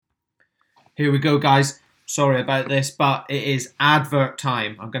Here we go, guys. Sorry about this, but it is advert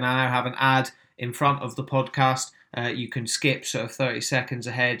time. I'm going to now have an ad in front of the podcast. You can skip sort of 30 seconds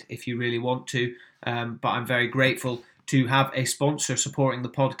ahead if you really want to, but I'm very grateful to have a sponsor supporting the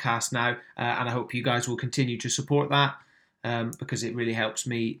podcast now, and I hope you guys will continue to support that because it really helps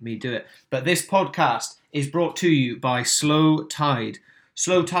me do it. But this podcast is brought to you by Slow Tide.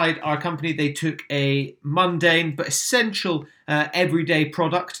 Slow Tide are a company. They took a mundane but essential everyday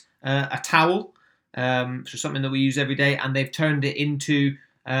product, a towel, so something that we use every day, and they've turned it into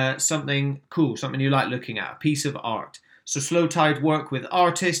something cool, something you like looking at, a piece of art. So Slow Tide work with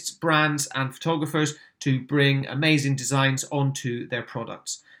artists, brands and photographers to bring amazing designs onto their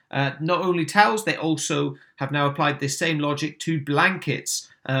products. Not only towels, they also have now applied this same logic to blankets,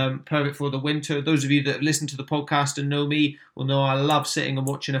 perfect for the winter. Those of you that have listened to the podcast and know me will know I love sitting and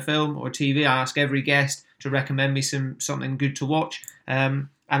watching a film or TV. I ask every guest to recommend me something good to watch.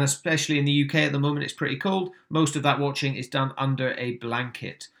 And especially in the UK at the moment, it's pretty cold. Most of that watching is done under a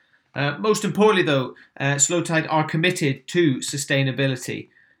blanket. Most importantly, though, Slow Tide are committed to sustainability.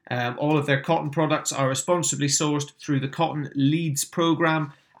 All of their cotton products are responsibly sourced through the Cotton Leads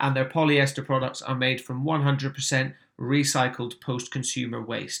program, and their polyester products are made from 100% recycled post-consumer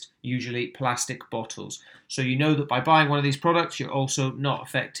waste, usually plastic bottles. So you know that by buying one of these products, you're also not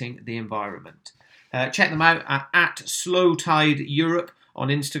affecting the environment. Check them out at Slow Tide Europe on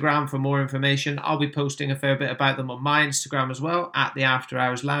Instagram for more information. I'll be posting a fair bit about them on my Instagram as well, at the After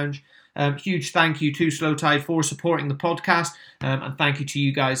Hours Lounge. Huge thank you to Slow Tide for supporting the podcast, and thank you to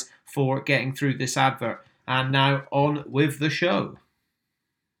you guys for getting through this advert. And now on with the show.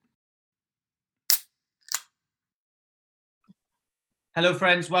 Hello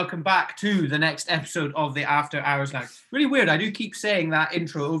friends, welcome back to the next episode of the After Hours Lounge. Really weird, I do keep saying that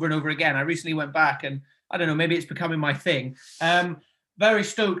intro over and over again. I recently went back and I don't know, maybe it's becoming my thing. Very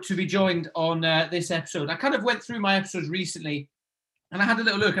stoked to be joined on this episode. I kind of went through my episodes recently and I had a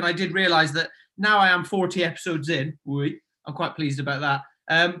little look and I did realise that now I am 40 episodes in. I'm quite pleased about that.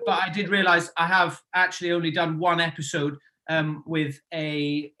 But I did realise I have actually only done one episode with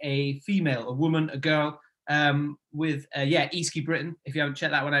a female, a woman, a girl, with Eastkey Britain. If you haven't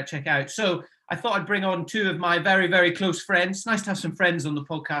checked that one out, check out. So I thought I'd bring on two of my very, very close friends. It's nice to have some friends on the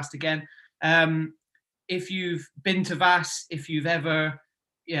podcast again. If you've been to Vass, if you've ever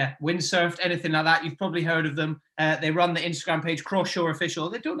windsurfed, anything like that, you've probably heard of them. They run the Instagram page Cross Shore Official.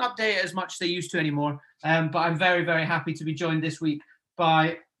 They don't update it as much as they used to anymore, but I'm very, very happy to be joined this week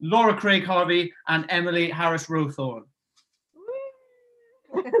by Laura Craig Harvey and Emily Harris Rowthorne.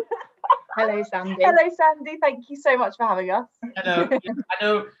 Hello, Sandy. Hello, Sandy. Thank you so much for having us.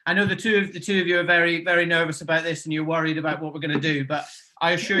 Hello. I know the two of you are very, very nervous about this, and you're worried about what we're going to do. But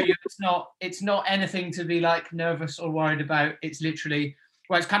I assure you, it's not anything to be like nervous or worried about. It's literally,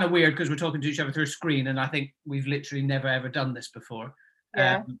 well, it's kind of weird because we're talking to each other through a screen, and I think we've literally never ever done this before.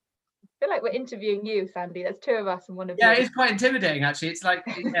 Yeah. I feel like we're interviewing you, Sandy. There's two of us and one of you. Yeah, it's quite intimidating actually. It's like,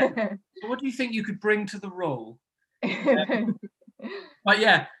 what do you think you could bring to the role? But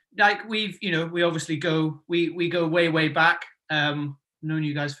yeah. Like we obviously go way back. Known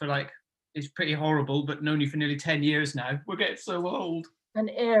you guys for it's pretty horrible, but known you for nearly 10 years now. We're getting so old. An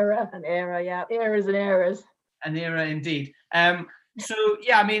era, yeah. Eras and eras. An era indeed. So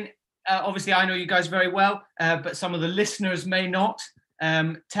yeah, I mean, obviously I know you guys very well, but some of the listeners may not.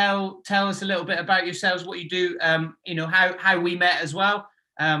 Tell us a little bit about yourselves, what you do. How we met as well.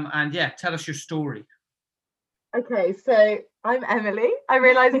 And yeah, tell us your story. Okay, so I'm Emily. I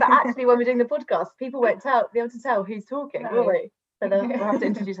realised that actually when we're doing the podcast, people won't be able to tell who's talking, will we? So we'll have to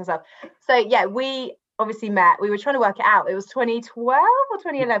introduce ourselves. So yeah, we obviously met. We were trying to work it out. It was 2012 or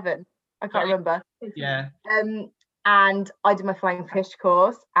 2011. I can't remember. Yeah. And I did my flying fish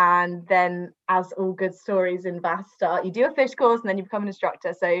course, and then, as all good stories in Bath start, you do a fish course and then you become an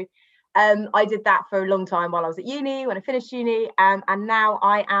instructor. So I did that for a long time while I was at uni, when I finished uni, and now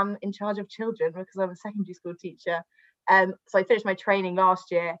I am in charge of children because I'm a secondary school teacher. So I finished my training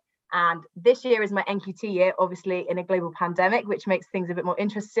last year, and this year is my NQT year, obviously in a global pandemic, which makes things a bit more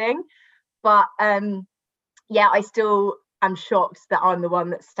interesting. But I still am shocked that I'm the one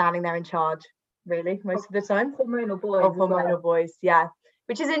that's standing there in charge, really, most of the time. Hormonal boys, yeah,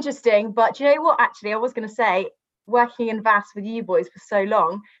 which is interesting. But do you know what, actually, I was going to say, working in VAS with you boys for so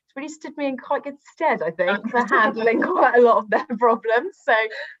long, it's really stood me in quite good stead, I think, for handling quite a lot of their problems. So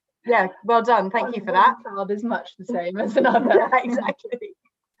yeah, well done. Thank you for that. Child is much the same as another. Yeah, exactly.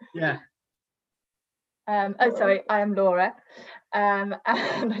 Yeah. Sorry, I am Laura. And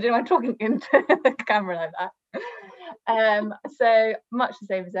I don't know, I'm talking into the camera like that. So much the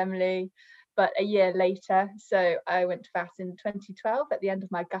same as Emily, but a year later. So I went to VAS in 2012 at the end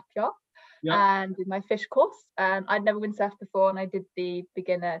of my gap year. and did my fish course. I'd never windsurfed before, and I did the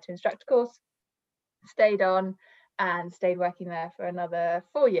beginner to instructor course. Stayed on and stayed working there for another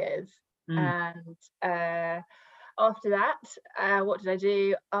 4 years. And after that, what did I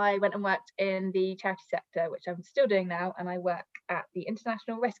do? I went and worked in the charity sector, which I'm still doing now, and I work at the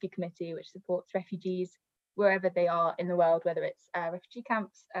International Rescue Committee, which supports refugees wherever they are in the world, whether it's refugee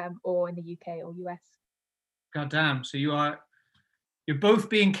camps or in the UK or US. God damn! So you're both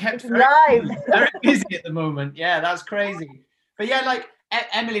being kept very busy at the moment. Yeah, that's crazy. But yeah, like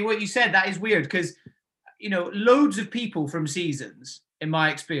Emily, what you said, that is weird because, you know, loads of people from Seasons, in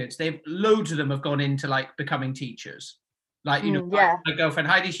my experience, loads of them have gone into like becoming teachers. Like, you know, my girlfriend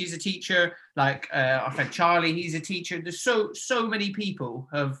Heidi, she's a teacher. Like our friend Charlie, he's a teacher. There's so many people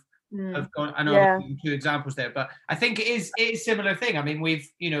have gone. I know I'm 2 examples there, but I think it is a similar thing. I mean, we've,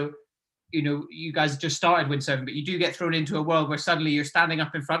 you know, you guys just started windsurfing, but you do get thrown into a world where suddenly you're standing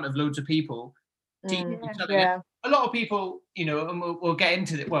up in front of loads of people teaching something. A lot of people, you know, and we'll get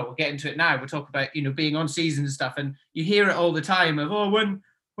into it. Well, we'll get into it now. We'll talk about, you know, being on Seasons and stuff, and you hear it all the time of, oh, when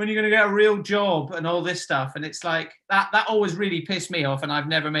are you going to get a real job and all this stuff, and it's like that always really pissed me off, and I've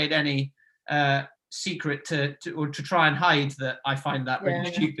never made any secret to try and hide that I find that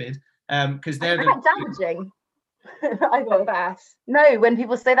really stupid, because they're quite damaging. I got bass. No, when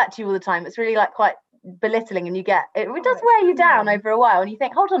people say that to you all the time, it's really like quite belittling, and it does wear you down over a while, and you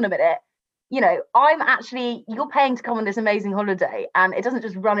think, hold on a minute, you know, you're paying to come on this amazing holiday, and it doesn't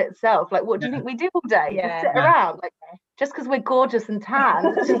just run itself. Like, what do you think we do all day? Just sit around, like, just because we're gorgeous and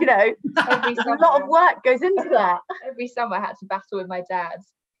tan, you know. A lot of work goes into that. Every summer I had to battle with my dad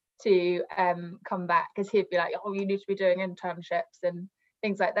to come back, because he'd be like, oh, you need to be doing internships and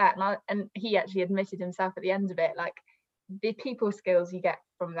things like that, and he actually admitted himself at the end of it, like, the people skills you get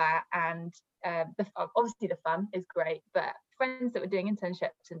from that, and obviously the fun is great, but friends that were doing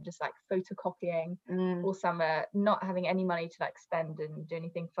internships and just like photocopying all summer, not having any money to like spend and do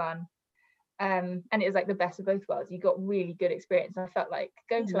anything fun, and it was like the best of both worlds. You got really good experience, and I felt like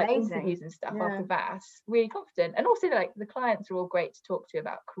going to like interviews and stuff after VAS, really confident, and also like the clients are all great to talk to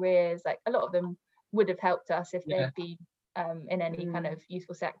about careers. Like, a lot of them would have helped us if they'd been in any kind of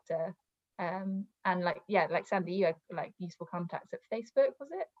useful sector, and like Sandy, you had like useful contacts at Facebook, was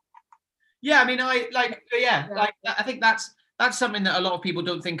it? I mean, I think that's something that a lot of people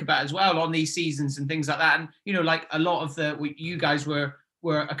don't think about as well on these seasons and things like that. And, you know, like a lot of you guys were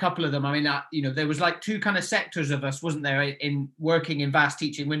a couple of them. I mean, you know, there was like 2 kind of sectors of us, wasn't there, in working in VAS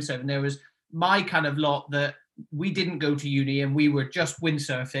teaching windsurfing. There was my kind of lot that we didn't go to uni and we were just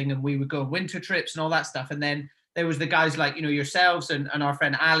windsurfing, and we would go on winter trips and all that stuff. And then there was the guys like, you know, yourselves and our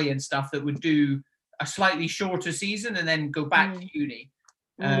friend Ali and stuff that would do a slightly shorter season and then go back to uni.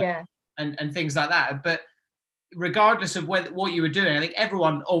 And things like that. But regardless of what you were doing, I think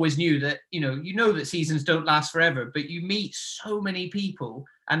everyone always knew that, you know that seasons don't last forever, but you meet so many people,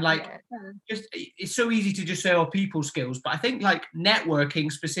 and like just it's so easy to just say, oh, people skills, but I think like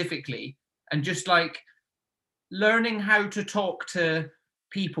networking specifically, and just like learning how to talk to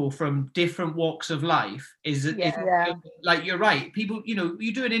people from different walks of life is like, you're right, people, you know,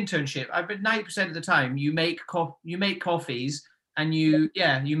 you do an internship, I bet 90% of the time you make coffees, and you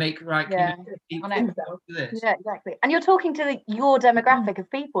make on Excel. Exactly. And you're talking to your demographic of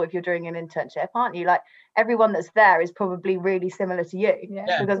people if you're doing an internship, aren't you? Like, everyone that's there is probably really similar to you,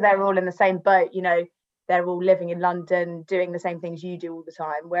 because they're all in the same boat, you know, they're all living in London doing the same things you do all the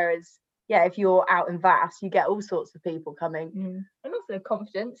time, whereas if you're out in VAS, you get all sorts of people coming. And also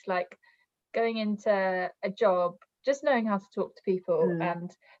confidence, like going into a job, just knowing how to talk to people and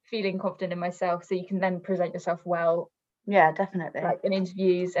feeling confident in myself, so you can then present yourself well. Yeah, definitely. Like in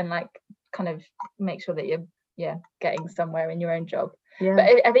interviews, and like kind of make sure that you're getting somewhere in your own job. But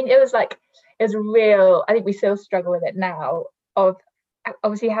I think it was real. I think we still struggle with it now, of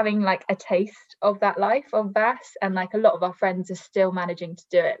obviously having like a taste of that life of VAS, and like a lot of our friends are still managing to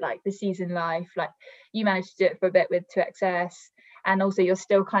do it, like the season life. Like, you managed to do it for a bit with 2XS, and also you're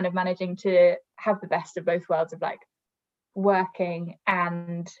still kind of managing to have the best of both worlds of like working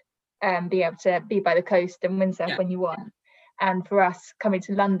and be able to be by the coast and windsurf when you want. And for us coming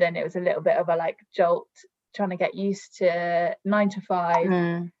to London, it was a little bit of a like jolt, trying to get used to 9 to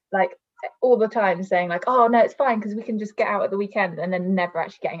 5, like all the time saying like, oh no, it's fine because we can just get out at the weekend, and then never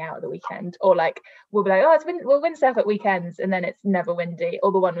actually getting out at the weekend. Or like, we'll be like, oh, we'll windsurf at weekends, and then it's never windy,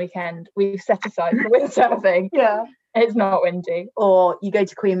 or the one weekend we've set aside for windsurfing it's not windy. Or you go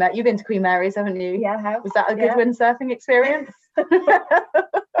to Queen Mary. You've been to Queen Mary's, haven't you? Yeah, I have. Was that a good windsurfing experience?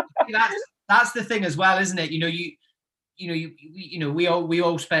 That's the thing as well, isn't it? We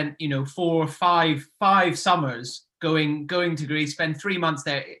all spent 4 or 5 summers going to Greece, spend 3 months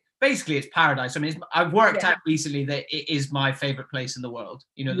there. basically it's paradise. I mean, I've worked out recently that it is my favorite place in the world.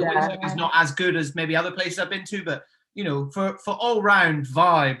 You know, the windsurf is not as good as maybe other places I've been to, but you know, for all round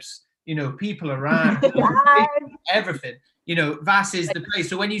vibes, you know, people around, everything. You know, Vass is the place.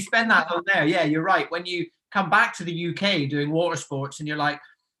 So when you spend that long there, yeah, you're right. When you come back to the UK doing water sports and you're like,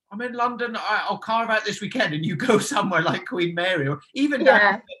 I'm in London, I'll carve out this weekend, and you go somewhere like Queen Mary, or even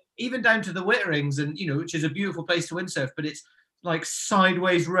down to the Witterings, and you know, which is a beautiful place to windsurf, but it's like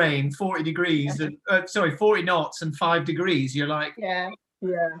sideways rain, 40 degrees, and 40 knots and 5 degrees. You're like,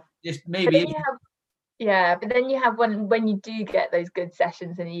 just maybe. But then you have when you do get those good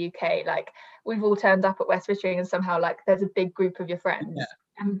sessions in the UK, like we've all turned up at West Wittering and somehow like there's a big group of your friends,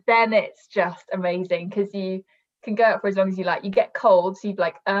 and then it's just amazing because you can go out for as long as you like. You get cold, so you've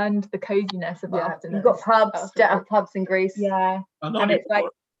like earned the coziness of the afternoon. You've got pubs in Greece. And it's like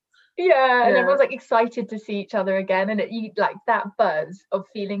and everyone's like excited to see each other again, and you like that buzz of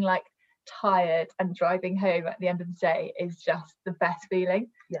feeling like tired and driving home at the end of the day is just the best feeling.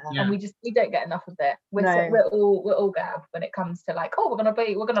 And we don't get enough of it. We're all gab when it comes to like, we're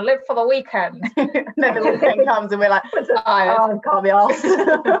gonna live for the weekend. And then the weekend comes and we're like, we're tired. I can't be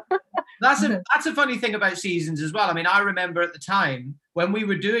arsed. That's a funny thing about seasons as well. I mean, I remember at the time when we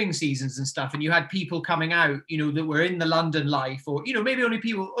were doing seasons and stuff, and you had people coming out, you know, that were in the London life, or you know, maybe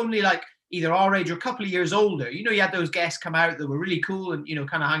only like either our age or a couple of years older. You know, you had those guests come out that were really cool and, you know,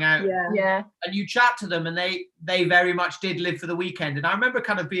 kind of hung out. And you chat to them and they very much did live for the weekend. And I remember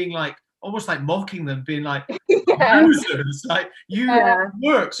kind of being like, almost like mocking them, being like, losers, like you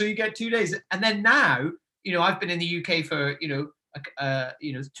work, so you get 2 days. And then now, you know, I've been in the UK for, you know,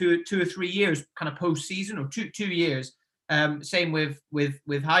 2 or 3 years, kind of post-season, or 2 years. Same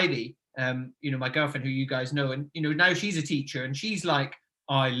with Heidi, you know, my girlfriend, who you guys know. And, you know, now she's a teacher and she's like,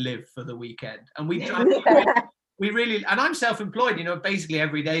 I live for the weekend. And we really, and I'm self-employed, you know, basically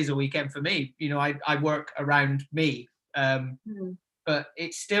every day is a weekend for me. You know, I work around me. But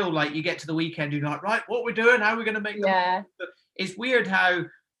it's still like you get to the weekend, you're like, right, what we're doing, how are we going to make them? It's weird how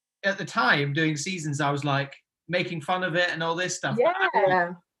at the time doing seasons, I was like making fun of it and all this stuff.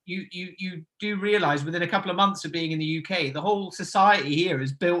 You do realize within a couple of months of being in the UK, the whole society here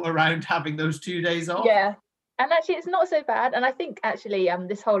is built around having those 2 days off. And actually it's not so bad. And I think actually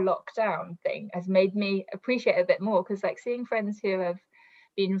this whole lockdown thing has made me appreciate it a bit more, because like seeing friends who have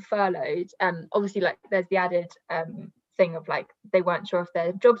been furloughed, and obviously like there's the added thing of like they weren't sure if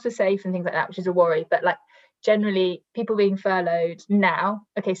their jobs were safe and things like that, which is a worry. But like generally people being furloughed now,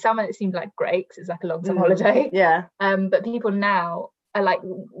 okay, some it seemed like great because it's like a long-term holiday, but people now are like,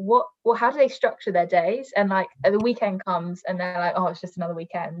 how do they structure their days? And like the weekend comes and they're like, it's just another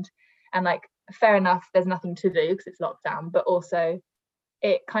weekend. And like, fair enough, there's nothing to do because it's lockdown, but also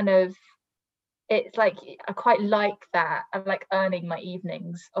it's like I quite like that. I like earning my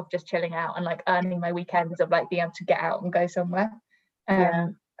evenings of just chilling out, and like earning my weekends of like being able to get out and go somewhere.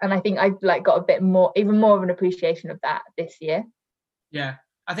 And I think I've like got even more of an appreciation of that this year.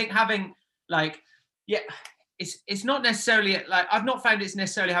 I think having like it's not necessarily like, I've not found it's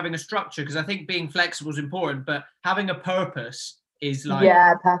necessarily having a structure, because I think being flexible is important, but having a purpose is like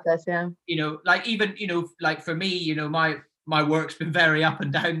purpose, you know, like even, you know, like for me, you know, my work's been very up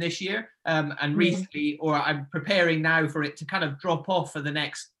and down this year, and recently, or I'm preparing now for it to kind of drop off for the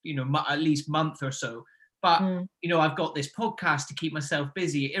next, you know, at least month or so. But you know, I've got this podcast to keep myself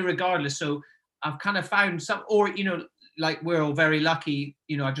busy irregardless, so I've kind of found some, or you know, like we're all very lucky,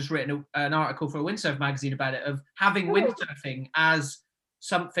 you know, I've just written an article for a windsurf magazine about it, of having windsurfing as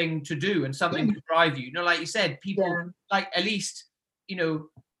something to do and something to drive you. You know, like you said, people like, at least, you know,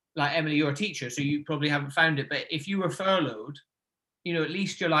 like Emily, you're a teacher, so you probably haven't found it, but if you were furloughed, you know, at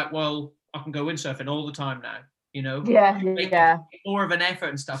least you're like, well, I can go windsurfing all the time now, you know, more of an effort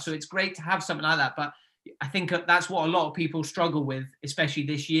and stuff. So it's great to have something like that. But I think that's what a lot of people struggle with, especially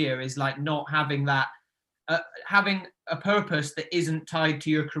this year, is like not having that, having a purpose that isn't tied to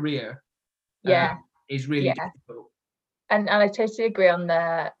your career. Is really difficult. And I totally agree on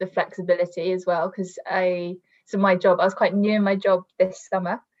the flexibility as well, because so my job, I was quite new in my job this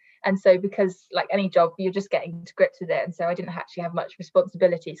summer, and so because like any job, you're just getting to grips with it, and so I didn't actually have much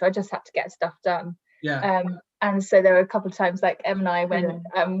responsibility, so I just had to get stuff done. And so there were a couple of times like Em and I went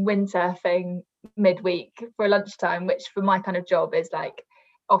windsurfing midweek for lunchtime, which for my kind of job is like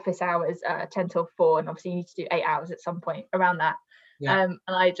office hours, 10 till 4, and obviously you need to do 8 hours at some point around that. And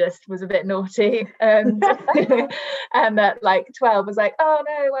I just was a bit naughty, and at like 12 was like, oh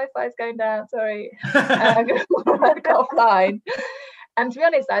no, Wi-Fi's going down, sorry. I got offline, and to be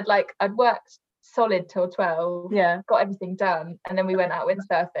honest, I'd worked solid till 12, got everything done, and then we went out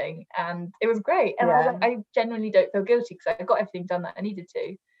windsurfing and it was great, and I was like, I genuinely don't feel guilty because I got everything done that I needed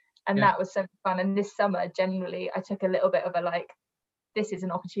to. And that was so fun. And this summer, generally, I took a little bit of a like, this is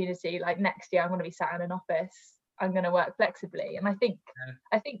an opportunity. Like next year, I'm going to be sat in an office. I'm going to work flexibly. And I think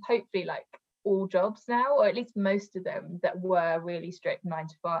hopefully like all jobs now, or at least most of them that were really strict 9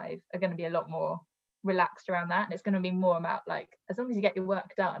 to 5, are going to be a lot more relaxed around that. And it's going to be more about like, as long as you get your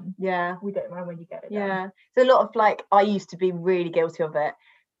work done, we don't mind when you get it done. So a lot of like, I used to be really guilty of it.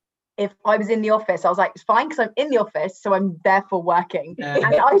 If I was in the office, I was like, it's fine because I'm in the office, so I'm therefore working. And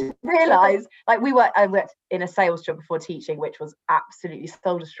I realised, like, I worked in a sales job before teaching, which was absolutely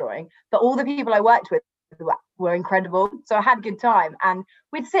soul destroying. But all the people I worked with were incredible, so I had a good time. And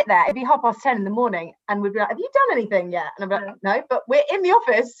we'd sit there, it'd be 10:30 in the morning, and we'd be like, have you done anything yet? And I'm like, no, but we're in the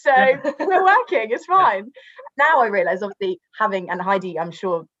office, so we're working, it's fine. Now I realise, obviously, and Heidi, I'm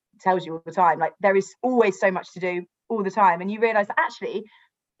sure, tells you all the time, like, there is always so much to do all the time, and you realise that actually,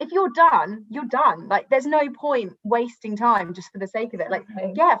 if you're done, you're done. Like, there's no point wasting time just for the sake of it. Like,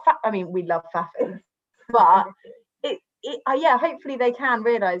 I mean, we love faffing, but hopefully they can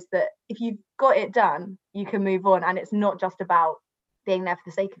realise that if you've got it done, you can move on, and it's not just about being there for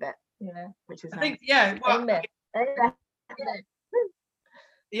the sake of it. Which is I nice. think,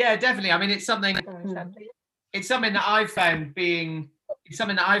 definitely. I mean, it's something that I've found being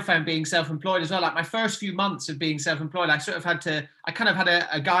self-employed as well. Like my first few months of being self-employed, I kind of had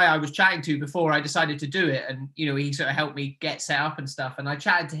a guy I was chatting to before I decided to do it, and he sort of helped me get set up and stuff. And I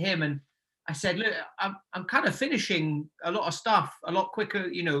chatted to him, and I said, look, I'm kind of finishing a lot of stuff a lot quicker,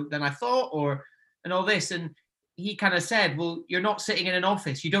 than I thought, and all this. And he kind of said, well, you're not sitting in an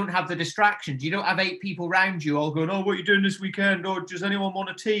office. You don't have the distractions. You don't have 8 people around you all going, oh, what are you doing this weekend? Or does anyone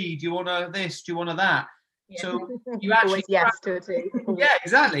want a tea? Do you want this? Do you want that? So you actually to a tea.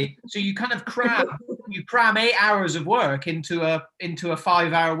 Exactly. So you kind of cram 8 hours of work into a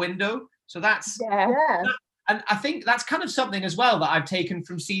 5-hour window. So that's and I think that's kind of something as well that I've taken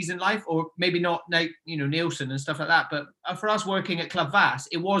from Season Life, or maybe not, like, Nielsen and stuff like that. But for us working at Club Vass,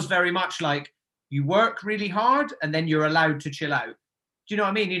 it was very much like you work really hard and then you're allowed to chill out. Do you know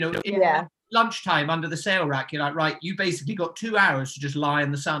what I mean? Lunchtime under the sale rack, you're like, right, you basically got 2 hours to just lie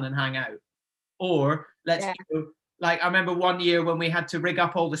in the sun and hang out. Or I remember one year when we had to rig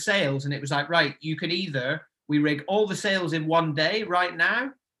up all the sales, and it was like, right, you can we rig all the sales in one day right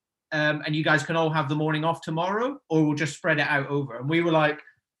now, and you guys can all have the morning off tomorrow, or we'll just spread it out over. And we were like,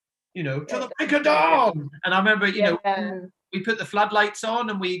 to the break of dawn. And I remember, we put the floodlights on,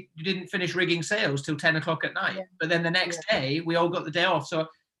 and we didn't finish rigging sales till 10 o'clock at night. But then the next day, we all got the day off. So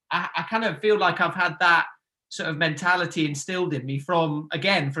I kind of feel like I've had that sort of mentality instilled in me from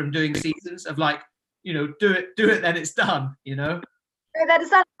doing seasons of like, do it, then it's done, That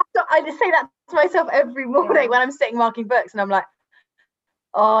is, I just say that to myself every morning when I'm sitting marking books, and I'm like,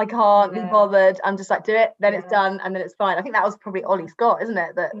 oh, I can't be bothered. I'm just like, do it, then it's done, and then it's fine. I think that was probably Ollie Scott, isn't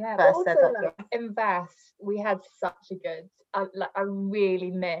it? That first also, said that. Like, in Vass, we had such a good. I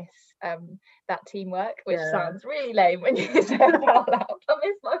really miss that teamwork, which sounds really lame when you say it out loud. I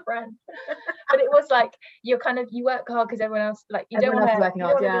miss my friends, but it was like you work hard because everyone else, like, you don't want to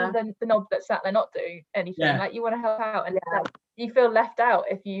be the knob that sat there not doing anything. Like, you want to help out, and like, you feel left out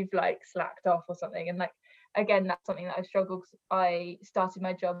if you've like slacked off or something. And like, again, that's something that I struggled because I started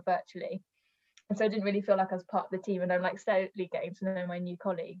my job virtually, and so I didn't really feel like I was part of the team, and I'm like slowly getting to know my new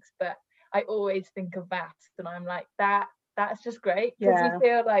colleagues. But I always think of Vass, and I'm like, that's just great, because you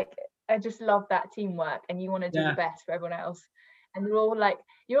feel like, I just love that teamwork, and you want to do the best for everyone else, and you're all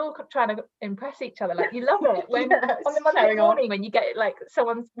trying to impress each other. Like, you love it when on the Monday morning when you get like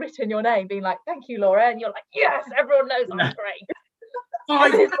someone's written your name being like, thank you, Laura, and you're like, yes, everyone knows I'm great.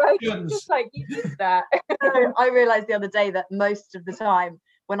 It's just like, you did that. I realized the other day that most of the time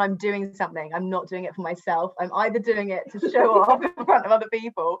when I'm doing something, I'm not doing it for myself. I'm either doing it to show off in front of other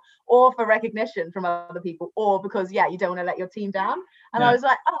people, or for recognition from other people, or because you don't want to let your team down. And I was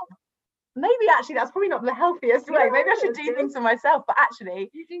like, oh, maybe actually that's probably not the healthiest way. Maybe I should do things for myself. But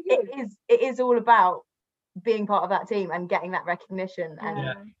actually, it is all about being part of that team and getting that recognition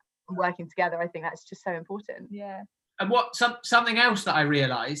and working together. I think that's just so important. And something else that I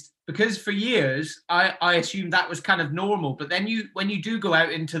realized, because for years I assumed that was kind of normal, but then when you do go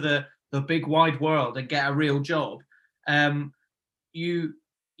out into the big wide world and get a real job, you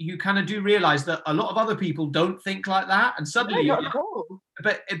kind of do realize that a lot of other people don't think like that, and suddenly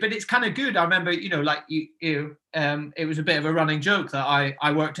but it's kind of good. I remember, like it was a bit of a running joke that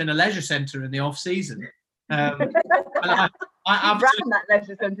I worked in a leisure centre in the off season. And I ran that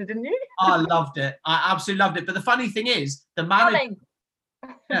leisure centre, didn't you? I loved it. I absolutely loved it. But the funny thing is, the manager.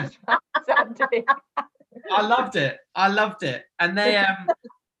 I loved it. And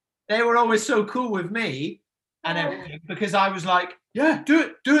they were always so cool with me. and everything, because I was like, yeah, do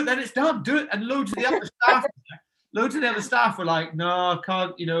it, then it's done, do it. And loads of the other staff were like, no,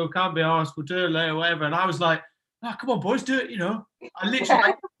 can't be arsed, we'll do it later, whatever. And I was like, oh, come on, boys, do it, I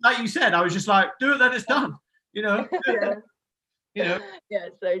literally, like you said, I was just like, do it, then it's done, Yeah,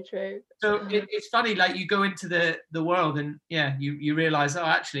 it's so true. So it's funny, like you go into the world and you realize, oh,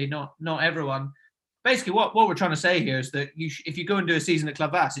 actually not everyone. Basically, what we're trying to say here is that if you go and do a season at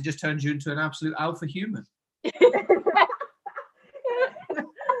Club Vass, it just turns you into an absolute alpha human.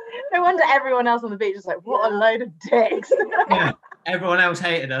 No wonder everyone else on the beach is like, what a load of dicks. Yeah, everyone else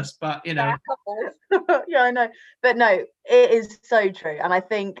hated us, but Yeah, I know. But no, it is so true. And I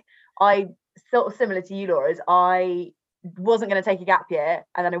think I sort of similar to you, Laura, is I wasn't going to take a gap year,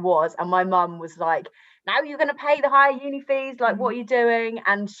 and then I was, and my mum was like, now you're going to pay the higher uni fees, like what are you doing?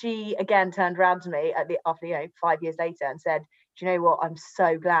 And she again turned around to me after 5 years later and said, do you know what, I'm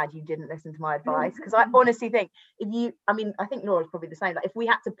so glad you didn't listen to my advice, because I honestly think I think Laura's probably the same, like if we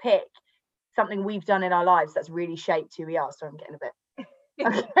had to pick something we've done in our lives that's really shaped who we are, so I'm getting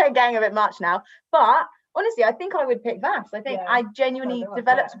a bit much now, but honestly I think I would pick Vass. I think I genuinely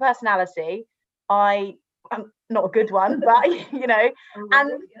developed a personality. I'm not a good one, but and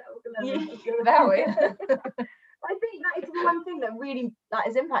that way. I think that is one thing that really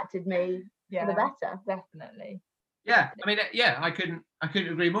has impacted me for the better. Definitely. Yeah, I mean, I couldn't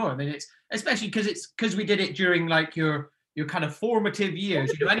agree more. I mean, it's especially because we did it during like your kind of formative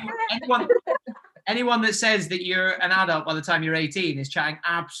years. Anyone that says that you're an adult by the time you're 18 is chatting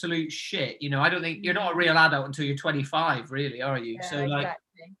absolute shit. I don't think you're not a real adult until you're 25, really, are you? Yeah, so like. Exactly.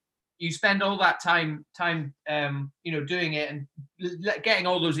 You spend all that time doing it and getting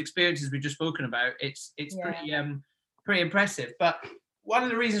all those experiences we've just spoken about. It's pretty impressive. But one of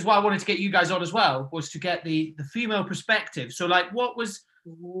the reasons why I wanted to get you guys on as well was to get the female perspective. So like, what was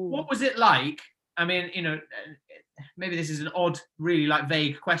it like? I mean, maybe this is an odd, really like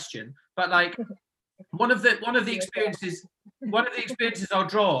vague question, but like one of the experiences I'll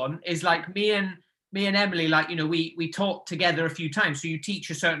draw on is like me and Emily, like, we talked together a few times. So you teach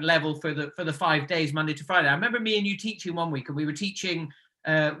a certain level for the 5 days, Monday to Friday. I remember me and you teaching one week, and we were teaching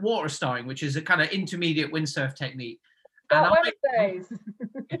water starting, which is a kind of intermediate windsurf technique. And Wednesdays.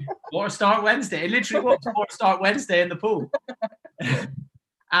 Water start Wednesday. It literally was water start Wednesday in the pool.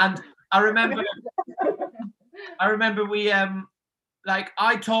 And I remember we like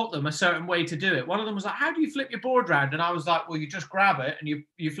I taught them a certain way to do it. One of them was like, how do you flip your board round? And I was like, well, you just grab it and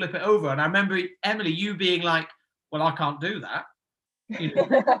you flip it over. And I remember, Emily, you being like, well, I can't do that. I'm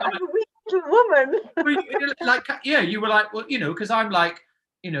a weak woman. Like, you were like, well, because I'm like,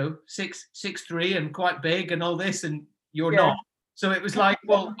 6'3" and quite big and all this, and you're not. So it was like,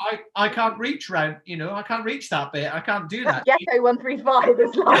 well, I can't reach round, I can't reach that bit. I can't do that. Gecko 135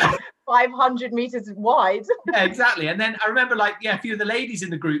 is like 500 meters wide. Yeah, exactly. And then I remember like, a few of the ladies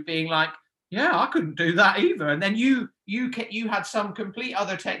in the group being like, yeah, I couldn't do that either. And then you had some complete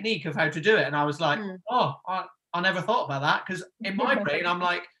other technique of how to do it. And I was like, I never thought about that, because in my brain, I'm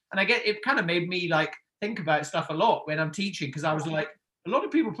like, and I get, it kind of made me like think about stuff a lot when I'm teaching, because I was like, a lot of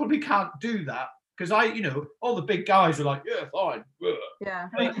people probably can't do that. Because all the big guys are like, yeah, fine. Yeah.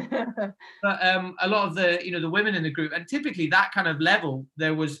 But a lot of the, the women in the group, and typically that kind of level,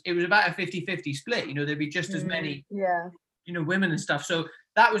 it was about a 50-50 split. There'd be just as many, women and stuff. So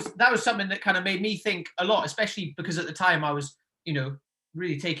that was something that kind of made me think a lot, especially because at the time I was,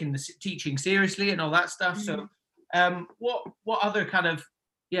 really taking the teaching seriously and all that stuff. So what other kind of,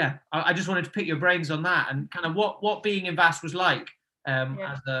 I just wanted to pick your brains on that, and kind of what being in Vass was like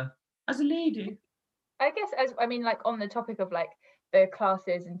as a lady. I guess like on the topic of like the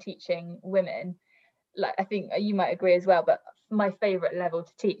classes and teaching women, like I think you might agree as well, but my favorite level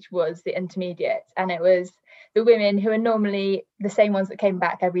to teach was the intermediate, and it was the women who are normally the same ones that came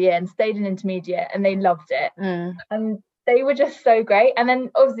back every year and stayed in intermediate, and they loved it. And they were just so great. And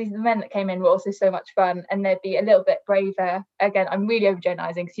then obviously the men that came in were also so much fun, and they'd be a little bit braver. Again, I'm really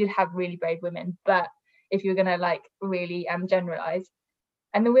overgeneralizing, because you'd have really brave women, but if you're gonna like really generalize,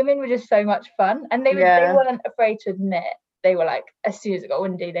 and the women were just so much fun, and they weren't afraid to admit. They were like, as soon as it got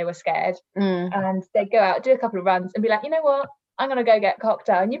windy, they were scared, and they'd go out, do a couple of runs, and be like, you know what, I'm gonna go get a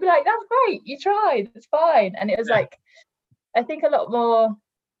cocktail, and you'd be like, that's great, you tried, it's fine. And it was like, I think a lot more.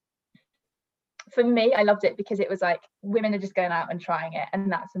 For me, I loved it because it was like women are just going out and trying it,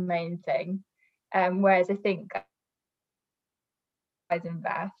 and that's the main thing. Whereas I think guys in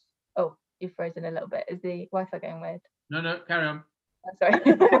Vass. Oh, you've frozen a little bit. Is the Wi-Fi going weird? No, carry on. Sorry.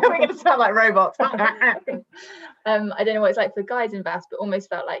 We're going to sound like robots. I don't know what it's like for guys in Vass, but almost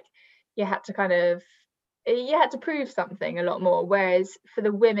felt like you had to kind of you had to prove something a lot more, whereas for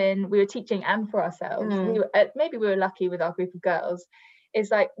the women we were teaching and for ourselves, maybe we were lucky with our group of girls. It's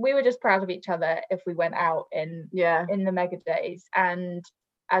like we were just proud of each other if we went out in the mega days, and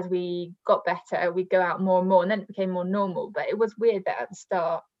as we got better we'd go out more and more, and then it became more normal. But it was weird that at the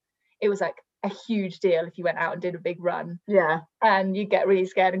start it was like a huge deal if you went out and did a big run, and you get really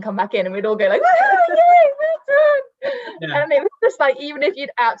scared and come back in and we'd all go like, yay, well done. And it was just like, even if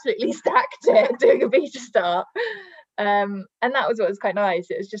you'd absolutely stacked it doing a beta start, and that was what was quite nice.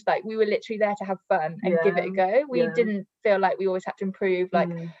 It was just like we were literally there to have fun and give it a go. We didn't feel like we always had to improve. Like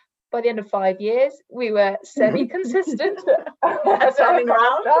by the end of 5 years we were semi-consistent turning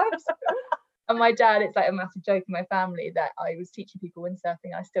around. And my dad, it's like a massive joke in my family that I was teaching people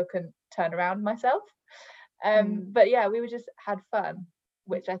windsurfing, I still couldn't turn around myself. But yeah, we just had fun,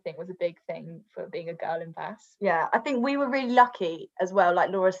 which I think was a big thing for being a girl in Bass. Yeah, I think we were really lucky as well, like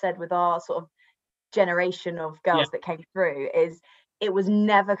Laura said, with our sort of generation of girls that came through, is it was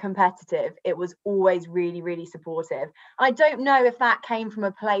never competitive. It was always really, really supportive. I don't know if that came from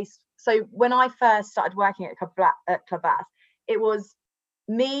a place. So when I first started working at Club Bass, it was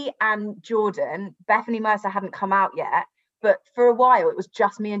me and Jordan. Bethany Mercer hadn't come out yet, but for a while it was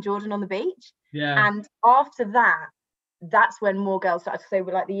just me and Jordan on the beach. And after that, that's when more girls started. So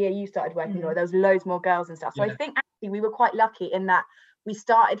like the year you started working, Laura, there was loads more girls and stuff. So I think actually we were quite lucky in that we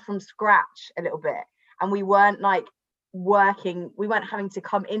started from scratch a little bit, and we weren't like we weren't having to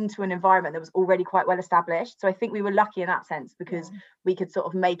come into an environment that was already quite well established. So I think we were lucky in that sense, because we could sort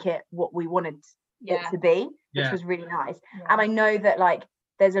of make it what we wanted it to be, which was really nice. And I know that like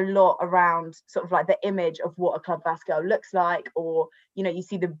there's a lot around sort of like the image of what a Club Bass girl looks like, or you know, you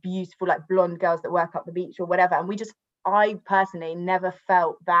see the beautiful like blonde girls that work up the beach or whatever, and I personally never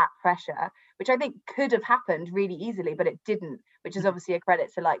felt that pressure, which I think could have happened really easily, but it didn't, which is obviously a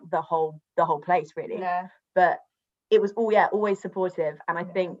credit to like the whole place really. But it was always supportive. And I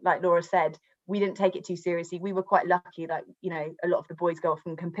think, like Laura said, we didn't take it too seriously. We were quite lucky that, you know, a lot of the boys go off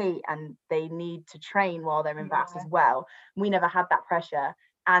and compete and they need to train while they're in Bass as well. We never had that pressure.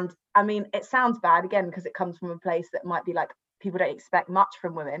 And I mean, it sounds bad again because it comes from a place that might be like people don't expect much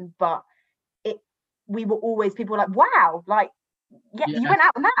from women, but we were always, people were like, wow, like you went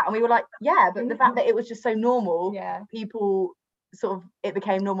out on that, and we were like, but the fact that it was just so normal, people sort of, it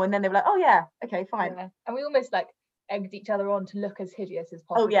became normal, and then they were like, oh yeah, okay, fine. And we almost like egged each other on to look as hideous as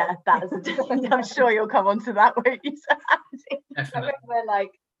possible. Oh yeah, that is I'm sure you'll come on to that, won't you? I remember like,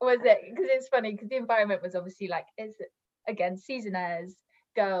 was it, because it's funny because the environment was obviously like, is again season airs,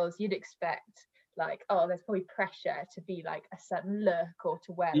 girls, you'd expect like, oh, there's probably pressure to be like a certain look or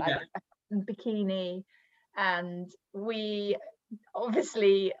to wear like a bikini, and we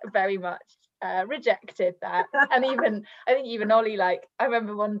obviously very much rejected that. And even I think even Ollie, like I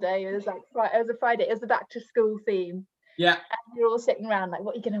remember one day it was like it was a Friday, it was the back to school theme, and you're all sitting around like,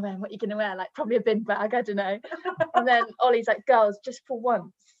 what are you gonna wear, like probably a bin bag, I don't know. And then Ollie's like, girls, just for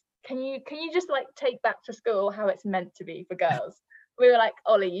once, can you just like take back to school how it's meant to be for girls? We were like,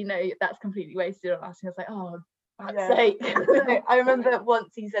 Ollie, you know, that's completely wasted on us. And I was like, oh, sake. I remember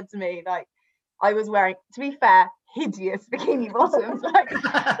once he said to me, like, I was wearing, to be fair, hideous bikini bottoms, like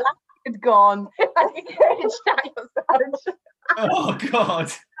had gone. Oh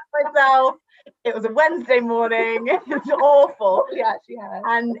God. Myself. It was a Wednesday morning. It was awful. Yeah, she had.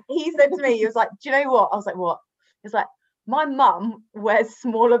 And he said to me, he was like, do you know what? I was like, what? He was like, my mum wears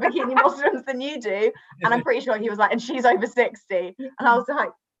smaller bikini bottoms than you do. And I'm pretty sure he was like, and she's over 60. And I was like,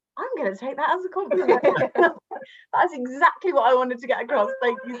 I'm going to take that as a compliment. That's exactly what I wanted to get across.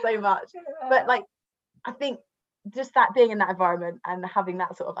 Thank you so much. But like, I think just that being in that environment and having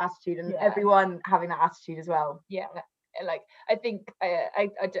that sort of attitude, and everyone having that attitude as well. Yeah. Like, I think, I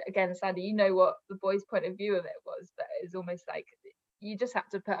again, Sandy, you know what the boys' point of view of it was, but it's almost like you just have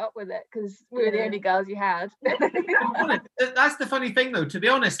to put up with it because we were the only girls you had. That's the funny thing though, to be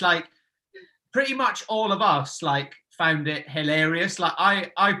honest, like pretty much all of us like found it hilarious. Like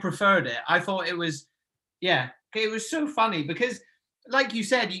I preferred it. I thought it was it was so funny because like you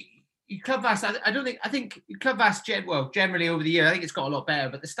said, you Club Vass, I think Club Vass generally over the year, I think it's got a lot better,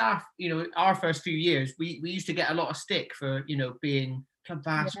 but the staff, you know, our first few years we used to get a lot of stick for, you know, being Club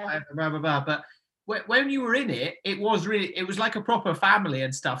Vass, blah blah blah, but when you were in it, it was like a proper family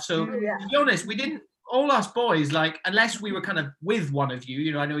and stuff. So to be honest, we didn't, all us boys, like, unless we were kind of with one of you,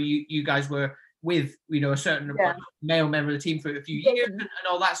 you know, I know you guys were with, you know, a certain male member of the team for a few years and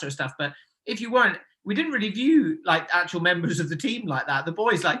all that sort of stuff. But if you weren't, we didn't really view like actual members of the team like that. The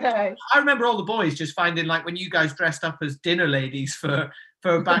boys, like, I remember all the boys just finding like when you guys dressed up as dinner ladies for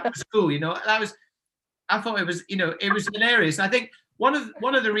back to school, you know, I thought it was, you know, it was hilarious. And I think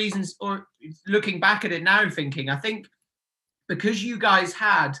one of the reasons, or looking back at it now, thinking, I think because you guys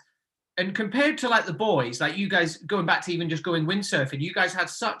had, and compared to like the boys, like you guys going back to even just going windsurfing, you guys had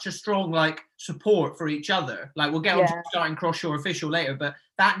such a strong like support for each other. Like we'll get on to starting Cross Shore Official later, but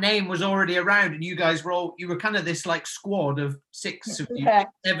that name was already around, and you guys were kind of this like squad of 6 of you,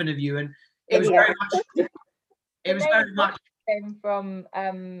 7 of you, and it was very much. It was very much came from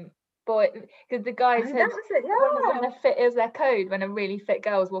boy, because the guys had when a fit, it was their code when a really fit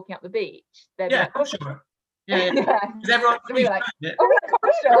girl was walking up the beach. They'd yeah, like, sure. Yeah. Because everyone so we were like, it. oh my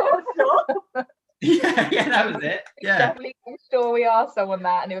gosh, yeah, that was it. Yeah. Definitely sure we are someone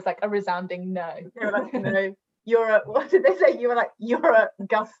that, and it was like a resounding no. They were like, no. You're a, what did they say? You were like, you're a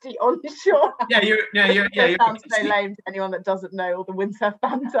gusty onshore. Yeah, you're sounds so lame to anyone that doesn't know all the windsurf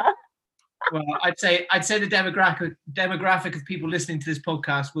banter. Well, I'd say the demographic of people listening to this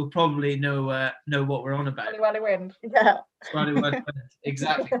podcast will probably know what we're on about. Swally wind. Yeah. Swally wind.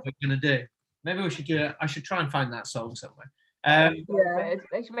 Exactly what we're gonna do. Maybe we should do it. I should try and find that song somewhere. They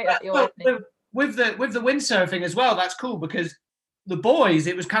should make that your opening. With the windsurfing as well, that's cool, because the boys,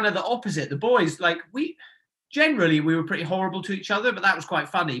 it was kind of the opposite. The boys, like we were pretty horrible to each other, but that was quite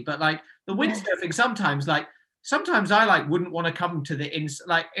funny. But like the windsurfing, sometimes I like wouldn't want to come to the inside.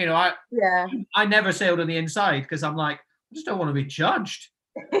 Like, you know, I never sailed on the inside because I'm like, I just don't want to be judged.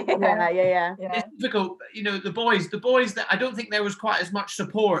 Yeah. It's difficult, you know. The boys that I don't think there was quite as much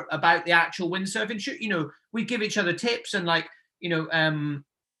support about the actual windsurfing. You know, we give each other tips, and like, you know,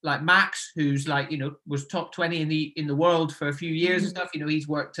 like Max, who's like, you know, was top 20 in the world for a few years and stuff. You know, he's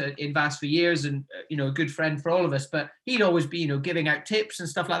worked in Vass for years, and you know, a good friend for all of us. But he'd always be, you know, giving out tips and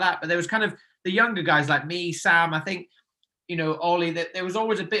stuff like that. But there was kind of the younger guys like me, Sam, I think, you know, Ollie, that there was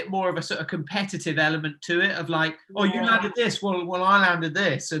always a bit more of a sort of competitive element to it, of like, oh, you landed this, well I landed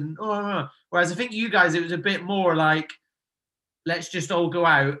this, and whereas I think you guys, it was a bit more like, let's just all go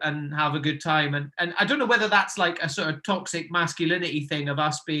out and have a good time. And I don't know whether that's like a sort of toxic masculinity thing of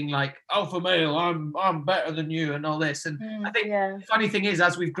us being like, alpha male, I'm better than you and all this. And I think the funny thing is,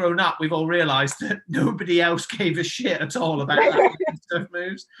 as we've grown up, we've all realized that nobody else gave a shit at all about that stuff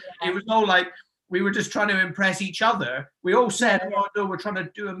moves. It was all like, we were just trying to impress each other. We all said, oh no, we're trying to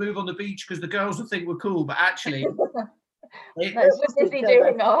do a move on the beach because the girls will think we're cool, but actually we're busy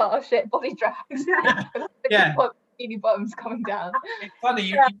doing our shit body drags. Yeah. Bottoms coming down. It's funny,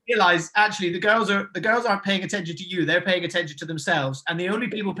 you realize actually the girls aren't paying attention to you, they're paying attention to themselves, and the only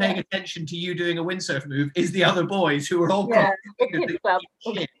people paying attention to you doing a windsurf move is the other boys who are all kids club.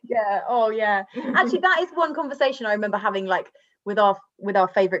 Actually, that is one conversation I remember having, like with our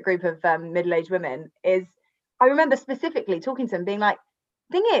favorite group of middle-aged women. Is I remember specifically talking to them, being like,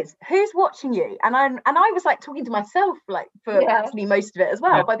 thing is, who's watching you? And I was like talking to myself, like for actually most of it as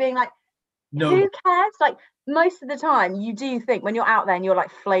well, by being like, no. Who cares? Like most of the time you do think, when you're out there and you're like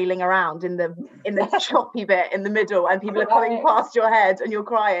flailing around in the choppy bit in the middle, and people are coming past your head and you're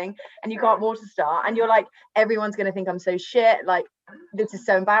crying and you can't water start, and you're like, everyone's going to think I'm so shit, like this is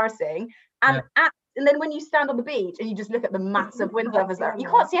so embarrassing. And and then when you stand on the beach and you just look at the massive windsurfers there, you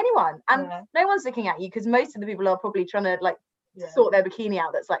can't see anyone, and no one's looking at you, because most of the people are probably trying to like sort their bikini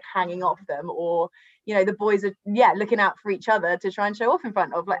out that's like hanging off them, or you know, the boys are looking out for each other to try and show off in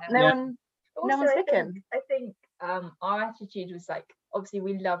front of, like no one's looking. I think our attitude was like, obviously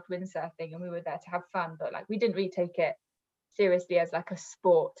we loved windsurfing and we were there to have fun, but like we didn't really take it seriously as like a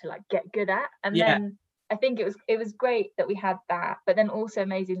sport to like get good at. And then I think it was great that we had that, but then also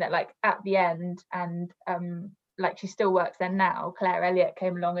amazing that like at the end, and like she still works there now, Claire Elliott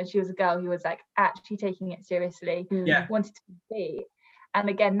came along, and she was a girl who was like actually taking it seriously, wanted to compete. And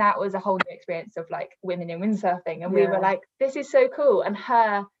again, that was a whole new experience of like women in windsurfing, and we were like, this is so cool. And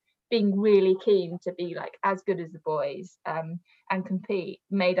her being really keen to be like as good as the boys and compete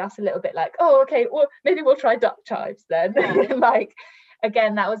made us a little bit like, oh okay, well maybe we'll try duck chives then. Like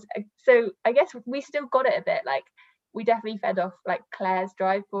again, that was, so I guess we still got it a bit, like we definitely fed off like Claire's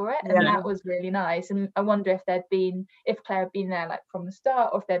drive for it, and that was really nice. And I wonder if Claire had been there like from the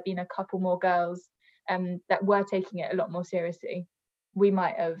start, or if there'd been a couple more girls that were taking it a lot more seriously, we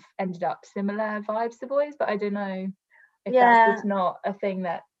might have ended up similar vibes to boys. But I don't know if that's just not a thing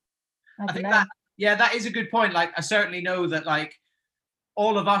that I think know. That is a good point. Like I certainly know that like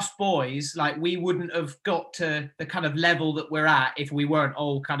all of us boys, like we wouldn't have got to the kind of level that we're at if we weren't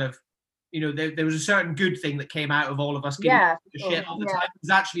all kind of, you know, there was a certain good thing that came out of all of us giving shit all the time. Because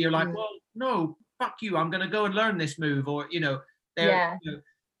actually you're like, well, no, fuck you, I'm going to go and learn this move. Or, you know,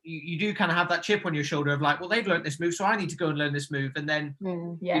 you do kind of have that chip on your shoulder of like, well, they've learned this move, so I need to go and learn this move. And then,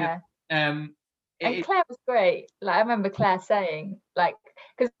 And Claire was great. Like, I remember Claire saying, like,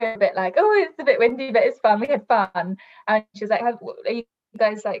 because we were a bit like, oh, it's a bit windy, but it's fun. We had fun. And she was like, are you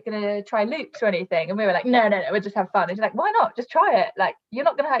guys like gonna try loops or anything? And we were like, no, we'll just have fun. And she's like, why not? Just try it. Like, you're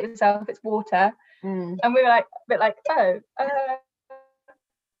not gonna hurt yourself. It's water. And we were like, a bit like, oh,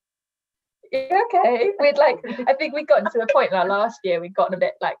 okay. We'd like, I think we'd gotten to the point in our last year, we'd gotten a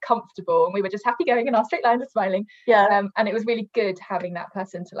bit like comfortable, and we were just happy going in our straight lines and smiling. And it was really good having that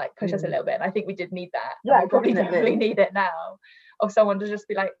person to like push us a little bit. And I think we did need that. We probably definitely need it now, of someone to just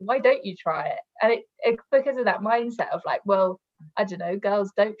be like, why don't you try it? And it because of that mindset of like, well, I don't know,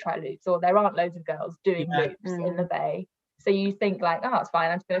 girls don't try loops, or there aren't loads of girls doing loops in the bay. So you think like, oh, it's fine,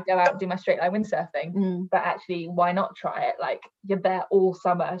 I'm just going to go out and do my straight line windsurfing. But actually, why not try it? Like, you're there all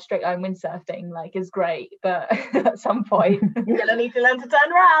summer. Straight line windsurfing like is great, but at some point you're gonna need to learn to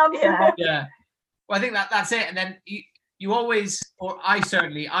turn around. Yeah. Well, I think that's it. And then you always, or I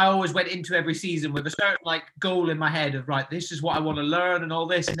always went into every season with a certain like goal in my head of, right, this is what I want to learn and all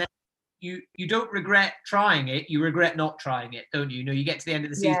this. And then you don't regret trying it. You regret not trying it, don't you? You know, you get to the end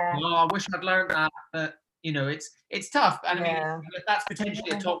of the season. Oh, I wish I'd learned that, but you know, it's tough. And I mean, that's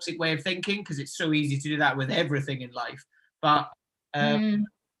potentially a toxic way of thinking, because it's so easy to do that with everything in life. But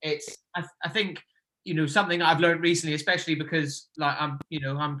it's, I think, you know, something I've learned recently, especially because like I'm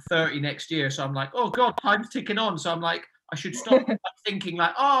 30 next year. So I'm like, oh God, time's ticking on. So I'm like, I should stop thinking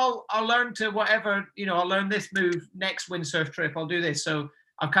like, oh, I'll learn to whatever, you know, I'll learn this move next windsurf trip. I'll do this. So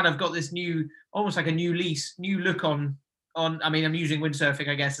I've kind of got this new, almost like a new look on, I mean, I'm using windsurfing,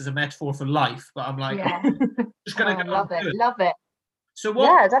 I guess, as a metaphor for life, but I'm like, I'm just gonna love it. So what?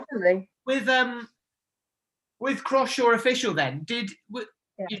 Yeah, definitely. With Cross Shore Official, then you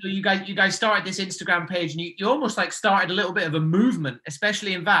know, you guys started this Instagram page, and you almost like started a little bit of a movement,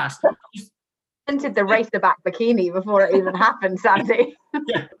 especially in Vast. Invented the racerback bikini before it even happened, Sandy.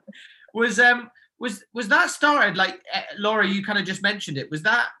 Yeah. Was that started like Laura? You kind of just mentioned it. Was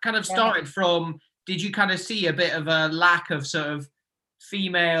that kind of started from? Did you kind of see a bit of a lack of sort of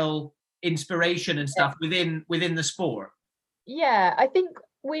female inspiration and stuff within the sport? Yeah, I think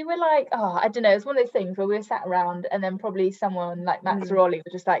we were like, oh, I don't know, it's one of those things where we were sat around, and then probably someone like Matt Zaroli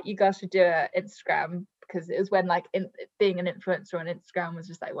was just like, you guys should do an Instagram, because it was when like being an influencer on Instagram was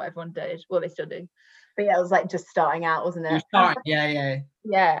just like what everyone did. Well, they still do. But yeah, it was like just starting out, wasn't it?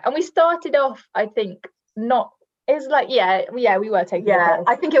 Yeah. And we started off, I think, not. It's like, we were taking it.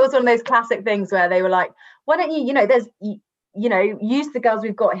 I think it was one of those classic things where they were like, why don't use the girls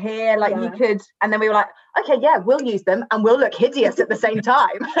we've got here, like you could, and then we were like, okay, we'll use them and we'll look hideous at the same time.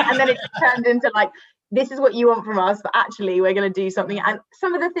 And then it turned into like, this is what you want from us, but actually we're going to do something. And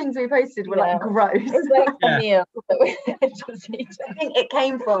some of the things we posted were like gross. It's like a meal that we just I think it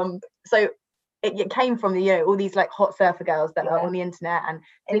came from all these like hot surfer girls that are on the internet and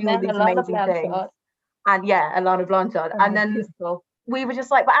doing all these amazing things. And Alana Blanchard. And then we were just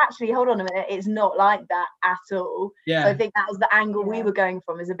like, but actually, hold on a minute, it's not like that at all. So I think that was the angle we were going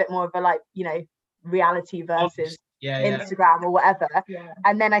from, is a bit more of a like, you know, reality versus Instagram or whatever.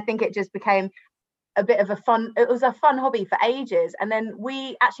 And then I think it just became a bit of it was a fun hobby for ages. And then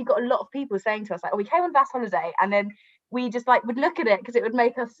we actually got a lot of people saying to us like, oh, we came on Vast holiday, and then we just like would look at it because it would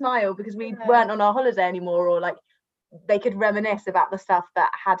make us smile because we weren't on our holiday anymore, or like they could reminisce about the stuff that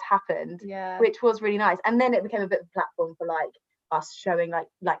had happened, which was really nice. And then it became a bit of a platform for like us showing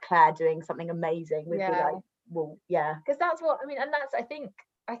like Claire doing something amazing. We'd be like, well, because that's what I mean. And that's I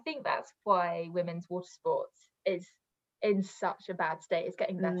think that's why women's water sports is in such a bad state. It's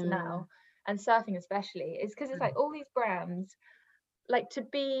getting better now, and surfing especially, is because it's like all these brands, like, to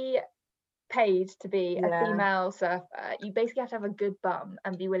be paid to be a female surfer, you basically have to have a good bum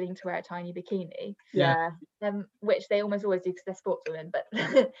and be willing to wear a tiny bikini, which they almost always do because they're sports women, but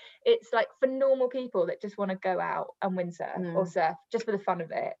it's like for normal people that just want to go out and windsurf or surf just for the fun of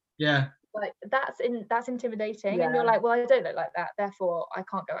it, like that's intimidating, and you're like, well, I don't look like that, therefore I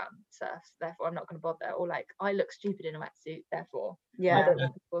can't go out and surf, therefore I'm not going to bother, or like I look stupid in a wetsuit, therefore I don't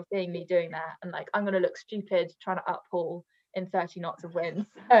want people seeing me doing that, and like I'm going to look stupid trying to uphaul in 30 knots of wind,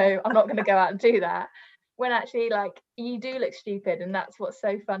 so I'm not going to go out and do that, when actually like you do look stupid, and that's what's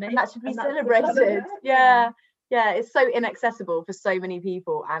so funny, and that should be celebrated. It's so inaccessible for so many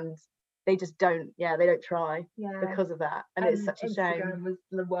people, and they just don't try because of that, and it's such a Instagram shame. was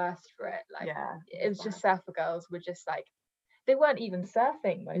the worst for it, like it was just surfer girls were just like, they weren't even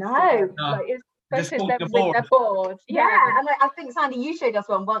surfing most of them. Like it's just them with their board. And like, I think Sandy, you showed us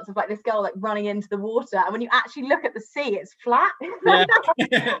one once of like this girl like running into the water, and when you actually look at the sea, it's flat. You're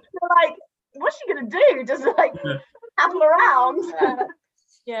like, what's she gonna do? Just like paddle around?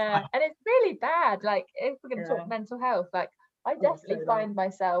 And it's really bad. Like if we're gonna talk mental health, like I definitely find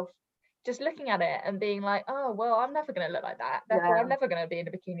myself just looking at it and being like, oh well, I'm never going to look like that, therefore I'm never going to be in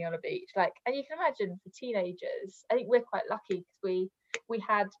a bikini on a beach. Like, and you can imagine for teenagers, I think we're quite lucky because we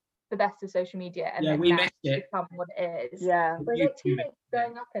had the best of social media, and then we that's missed it. become what it is. Whereas like teenagers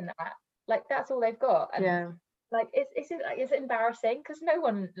growing up in that, like that's all they've got. And like it's embarrassing because no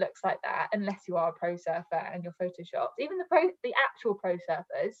one looks like that unless you are a pro surfer and you're photoshopped. Even the actual pro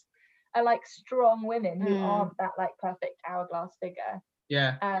surfers are like strong women who aren't that like perfect hourglass figure.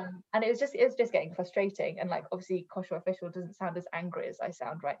 And it was just getting frustrating. And like, obviously Kosher Official doesn't sound as angry as I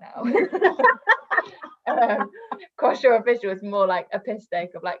sound right now. Kosher Official is more like a piss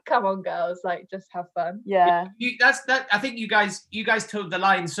take of like, come on girls, like just have fun. I think you guys toed the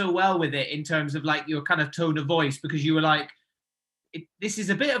line so well with it in terms of like your kind of tone of voice, because you were like, this is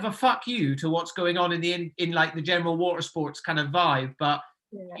a bit of a fuck you to what's going on in like the general water sports kind of vibe, but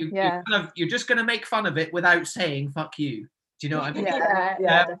you're just going to make fun of it without saying fuck you. Do you know what I mean?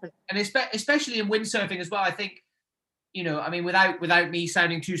 Definitely. And especially in windsurfing as well, I think, I mean, without me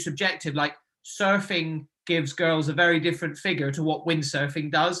sounding too subjective, like surfing gives girls a very different figure to what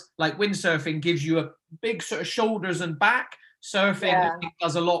windsurfing does. Like windsurfing gives you a big sort of shoulders and back. Surfing I think,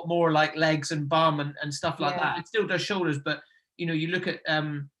 does a lot more like legs and bum and stuff like that. It still does shoulders, but you look at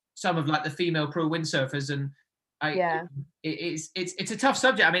some of like the female pro windsurfers, and it's a tough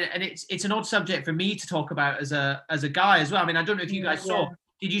subject. I mean, and it's an odd subject for me to talk about as a guy as well. I mean, I don't know if you guys saw.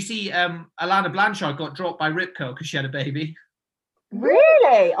 Did you see Alana Blanchard got dropped by Rip Curl because she had a baby?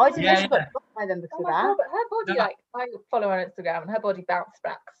 Really? I didn't know she got dropped by them because of that. God, but her body, like, I follow her on Instagram, and her body bounced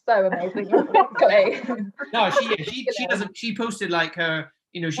back so amazing. No, she doesn't. She posted like her,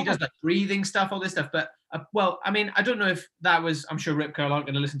 she does like breathing stuff, all this stuff. But well, I mean, I don't know if that was. I'm sure Rip Curl aren't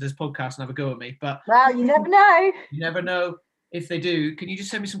going to listen to this podcast and have a go at me. But well, you never know. You never know. If they do, can you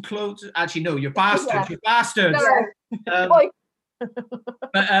just send me some clothes? Actually, no, you're bastards. You're bastards.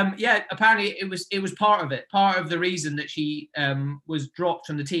 But apparently it was part of it. Part of the reason that she was dropped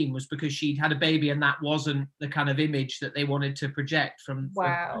from the team was because she'd had a baby, and that wasn't the kind of image that they wanted to project from.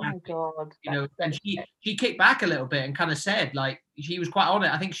 Wow, oh my God. And she kicked back a little bit and kind of said, like, she was quite on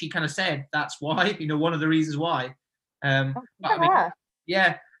it. I think she kind of said that's why, one of the reasons why. But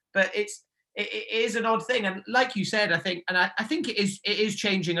it is an odd thing, and like you said, I think it is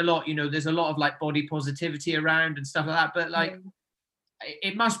changing a lot. There's a lot of like body positivity around and stuff like that, but like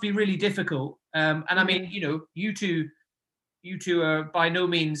it must be really difficult. And I mean, you two are by no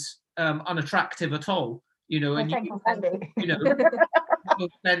means unattractive at all. And then,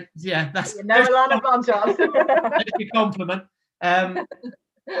 that's Alana Blanchard. That's a compliment.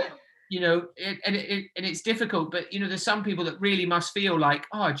 It's difficult, but there's some people that really must feel like,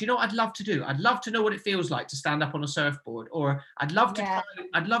 oh, do you know what I'd love to do? I'd love to know what it feels like to stand up on a surfboard, or I'd love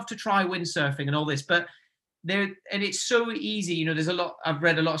to try windsurfing and all this. But and it's so easy, I've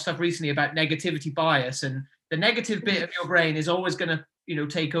read a lot of stuff recently about negativity bias, and the negative bit of your brain is always going to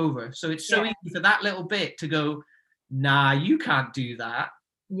take over. So it's so easy for that little bit to go, nah, you can't do that.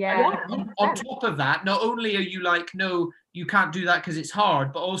 On top of that, not only are you like, no, you can't do that because it's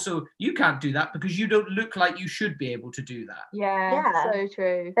hard, but also you can't do that because you don't look like you should be able to do that. So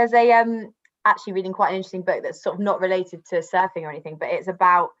true. There's actually reading quite an interesting book that's sort of not related to surfing or anything, but it's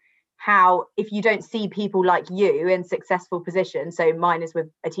about how if you don't see people like you in successful positions, so mine is with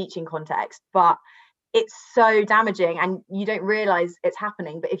a teaching context, but it's so damaging and you don't realize it's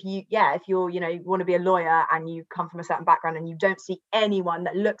happening. But if you're you want to be a lawyer and you come from a certain background and you don't see anyone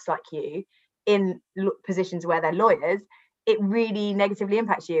that looks like you in positions where they're lawyers, it really negatively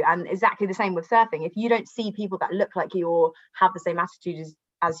impacts you. And exactly the same with surfing. If you don't see people that look like you or have the same attitude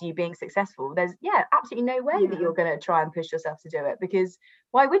as you being successful, there's absolutely no way that you're going to try and push yourself to do it, because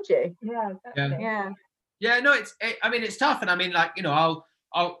why would you? It's tough. And I mean, like,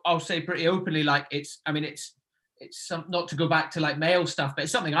 I'll say pretty openly, like, it's some, not to go back to like male stuff, but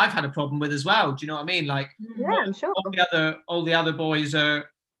it's something I've had a problem with as well. Do you know what I mean? Like, I'm sure all the other boys are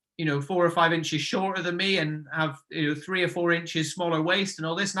 4 or 5 inches shorter than me and have 3 or 4 inches smaller waist and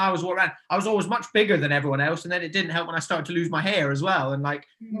all this, and I was always much bigger than everyone else, and then it didn't help when I started to lose my hair as well, and like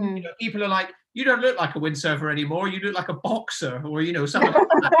people are like, you don't look like a windsurfer anymore, you look like a boxer, or something like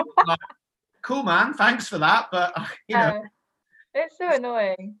that. Like, cool, man, thanks for that, but it's so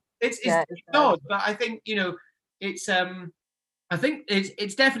annoying. It's odd, but I think it's I think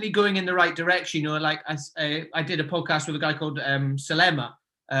it's definitely going in the right direction. Like I did a podcast with a guy called Salema,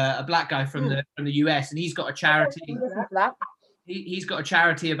 a black guy from the US, and he's got a charity. He's got a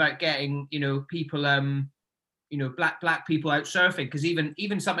charity about getting people black people out surfing, because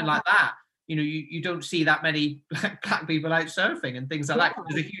even something like that, you don't see that many black people out surfing and things like that.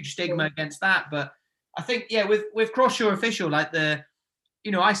 There's a huge stigma against that. But I think with Cross Shore Official, like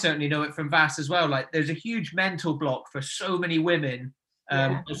I certainly know it from VAS as well. Like, there's a huge mental block for so many women.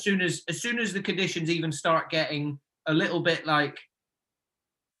 As soon as the conditions even start getting a little bit like,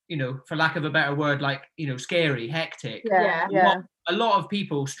 for lack of a better word, like, scary, hectic. A lot of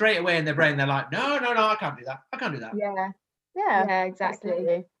people straight away in their brain, they're like, no, I can't do that. Yeah, exactly.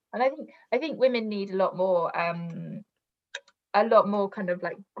 Absolutely. And I think women need a lot more kind of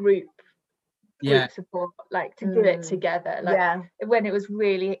like group support, like to do it together. Like when it was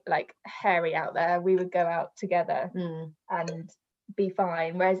really like hairy out there, we would go out together and be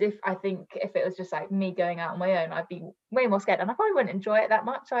fine. Whereas if it was just like me going out on my own, I'd be way more scared, and I probably wouldn't enjoy it that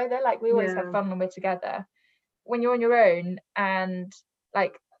much either. Like, we always have fun when we're together. When you're on your own and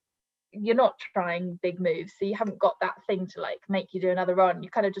like you're not trying big moves, so you haven't got that thing to like make you do another run. You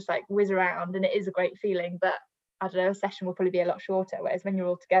kind of just like whiz around, and it is a great feeling, but I don't know, a session will probably be a lot shorter. Whereas when you're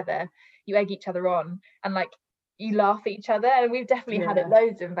all together, you egg each other on and like you laugh at each other. And we've definitely had it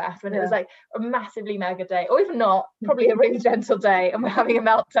loads in VAS when it was like a massively mega day, or even not, probably a really gentle day, and we're having a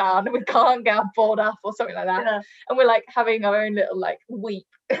meltdown and we can't get bored up or something like that, and we're like having our own little like weep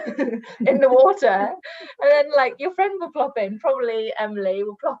in the water, and then like your friend will plop in, probably Emily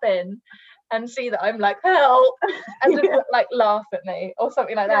will plop in and see that I'm like, help, and just like laugh at me or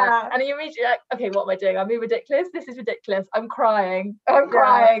something like that. And you immediately like, okay, what am I doing? I'm being ridiculous. This is ridiculous. I'm crying,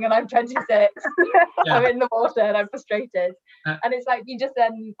 and I'm 26. I'm in the water and I'm frustrated. And it's like, you just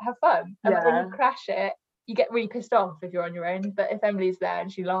then have fun. And when you crash it, you get really pissed off if you're on your own. But if Emily's there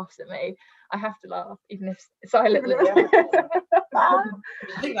and she laughs at me, I have to laugh, even if silently. I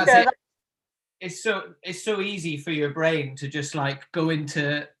think that's it. It's so easy for your brain to just like go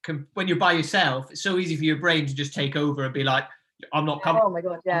into, when you're by yourself, it's so easy for your brain to just take over and be like, I'm not comfortable. Oh my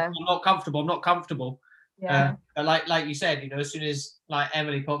God, I'm not comfortable. But like you said, as soon as like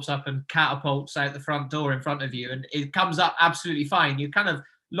Emily pops up and catapults out the front door in front of you and it comes up absolutely fine, you kind of,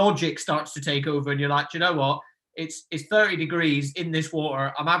 logic starts to take over and you're like, do you know what? It's 30 degrees in this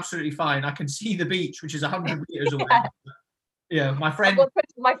water. I'm absolutely fine. I can see the beach, which is 100 meters away. Yeah, my friend. I've got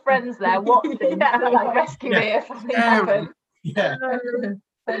my friends there watching, like rescue me if something happens. Yeah.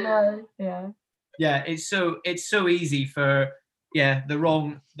 I know. Yeah, it's so easy for the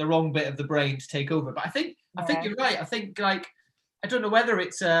wrong bit of the brain to take over. But I think you're right. I think like, I don't know whether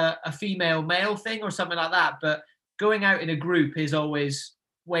it's a female male thing or something like that, but going out in a group is always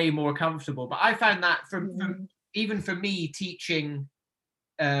way more comfortable. But I found that even for me teaching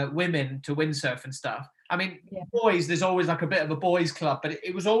women to windsurf and stuff, I mean, boys, there's always like a bit of a boys club, but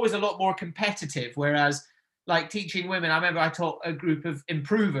it was always a lot more competitive. Whereas like teaching women, I remember I taught a group of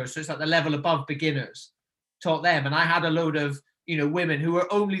improvers. So it's like the level above beginners, taught them. And I had a load of, women who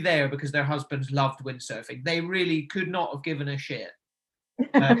were only there because their husbands loved windsurfing. They really could not have given a shit.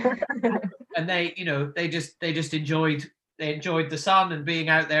 And they just enjoyed the sun and being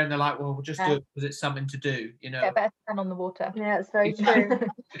out there, and they're like, well, we'll just do it because it's something to do, Get better sun on the water. Yeah, it's very true.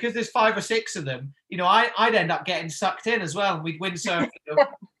 Because there's 5 or 6 of them, I'd end up getting sucked in as well. We'd windsurf,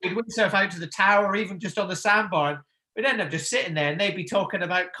 we'd windsurf out to the tower, or even just on the sandbar. And we'd end up just sitting there, and they'd be talking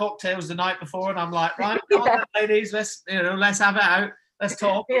about cocktails the night before, and I'm like, right, ladies, let's have it out, let's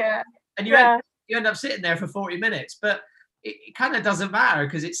talk. And you end up sitting there for 40 minutes, but it kind of doesn't matter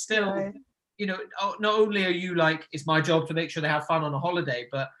because it's still. Not only are you like, it's my job to make sure they have fun on a holiday,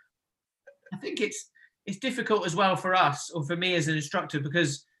 but I think it's difficult as well for us, or for me as an instructor,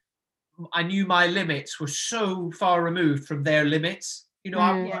 because I knew my limits were so far removed from their limits.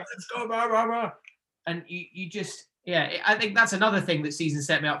 I'm like, let's go, blah, blah, blah. And you just, I think that's another thing that season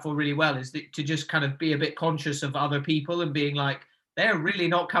set me up for really well, is to just kind of be a bit conscious of other people and being like, they're really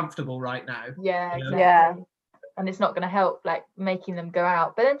not comfortable right now. Yeah, exactly. And it's not going to help like making them go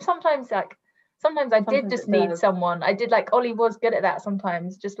out. But then sometimes I did just need someone. I did, like, Ollie was good at that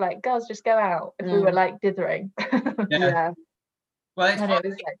sometimes, just like, girls, just go out if we were like dithering. Well, it's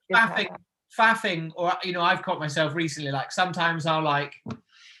faffing, or I've caught myself recently, like sometimes I'll like,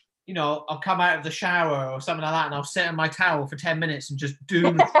 I'll come out of the shower or something like that, and I'll sit on my towel for 10 minutes and just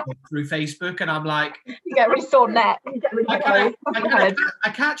doom through Facebook, and I'm like, you get really sore neck. I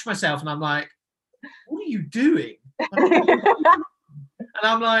catch myself and I'm like, what are you doing? And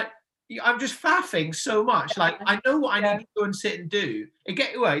I'm like, I'm just faffing so much. Like, I know what I need to go and sit and do.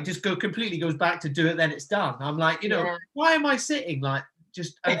 It just completely goes back to do it, then it's done. I'm like, why am I sitting like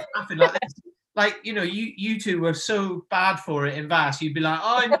just faffing like this? Like, you two were so bad for it in VAS. You'd be like,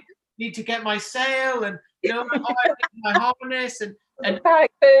 oh, I need to get my sail, and I need my harness, and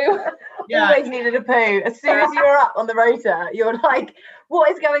poo. Always needed a poo. As soon as you were up on the rotor, you're like, what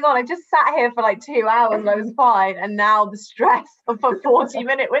is going on? I just sat here for like 2 hours and I was fine, and now the stress of a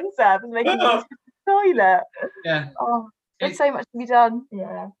 40-minute windsurf is making me go to the toilet. There's so much to be done.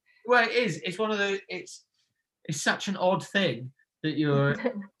 Yeah. Well, it is. It's one of the. It's such an odd thing that you're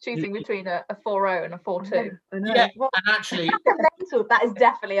choosing between a 4.0 and a 4.2. Yeah, and actually, that is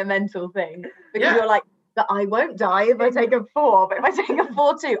definitely a mental thing, because you're like, that I won't die if I take a 4, but if I take a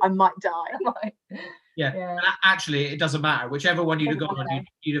 4.2, I might die. Yeah. Actually, it doesn't matter. Whichever one you'd have gone on,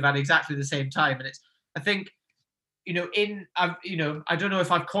 you'd have had exactly the same time. And I think, I don't know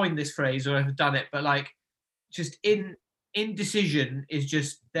if I've coined this phrase or I've done it, but like, just indecision is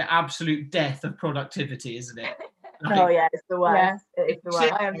just the absolute death of productivity, isn't it? Like, it's the worst. It's the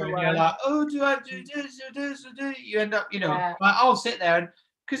worst. I am the worst. You're like, oh, do I do this or this or this? You end up, like, I'll sit there, and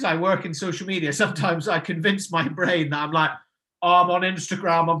because I work in social media, sometimes I convince my brain that I'm like, oh, I'm on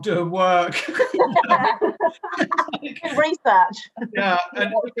Instagram, I'm doing work. Research. Yeah,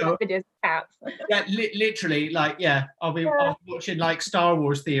 and videos cats. Yeah, literally, like, I'll be watching like Star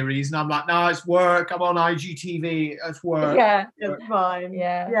Wars theories, and I'm like, no, it's work. I'm on IGTV. It's work. Yeah, it's fine.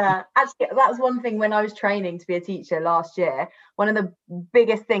 Yeah. Actually, that was one thing when I was training to be a teacher last year. One of the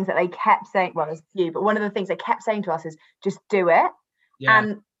biggest things that they kept saying, well, there's a few, but one of the things they kept saying to us is just do it. Yeah.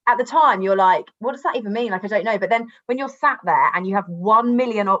 And at the time you're like, what does that even mean? Like, I don't know. But then when you're sat there and you have 1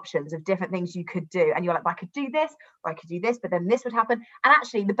 million options of different things you could do, and you're like, well, I could do this, or I could do this, but then this would happen. And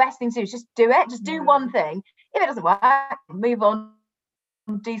actually the best thing to do is just do it. Just do one thing. If it doesn't work, move on,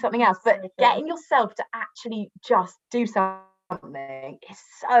 do something else. But getting yourself to actually just do something is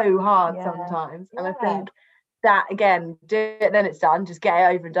so hard sometimes. And I think that, again, do it, then it's done. Just get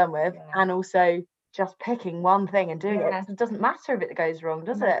it over and done with. And also just picking one thing and doing it. It doesn't matter if it goes wrong,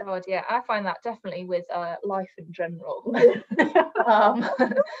 does it? God, I find that definitely with life in general.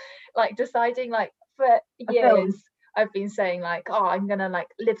 Like deciding, like, for years I've been saying like, oh, I'm gonna like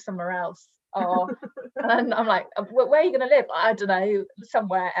live somewhere else, and I'm like, where are you gonna live? I don't know,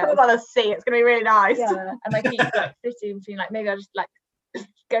 somewhere else on the sea. It's gonna be really nice. And I keep like sitting between, like, maybe I'll just like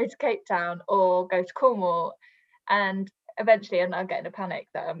go to Cape Town or go to Cornwall, and eventually I'm getting a panic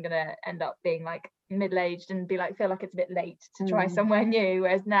that I'm gonna end up being like middle-aged and be like, feel like it's a bit late to try somewhere new,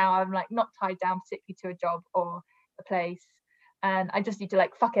 whereas now I'm like not tied down particularly to a job or a place, and I just need to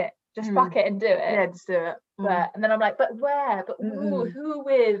like fuck it and do it. Just do it. But and then I'm like, but where, but who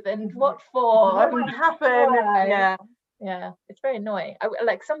with, and what for, what might happen? It's very annoying.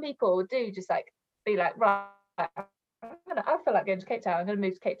 Like, some people do just like be like, right, I feel like going to Cape Town, I'm going to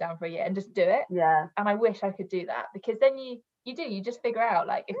move to Cape Town for a year and just do it. And I wish I could do that, because then you just figure out,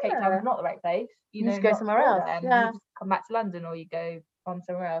 like, if Cape Town is not the right place, you know, just go somewhere else. You just come back to London, or you go on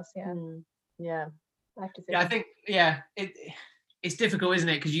somewhere else. I think it's difficult, isn't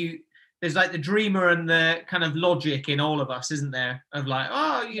it? Because there's like the dreamer and the kind of logic in all of us, isn't there? Of like,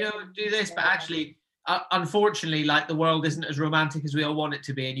 oh, do this, but actually, unfortunately, like, the world isn't as romantic as we all want it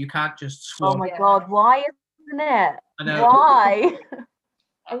to be, and you can't just swan. Oh my God, why isn't it? I know. Why?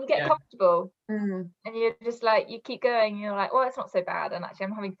 And you get comfortable, and you're just like, you keep going, you're like, well, it's not so bad, and actually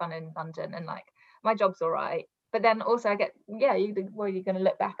I'm having fun in London, and like my job's all right. But then also I get, you're going to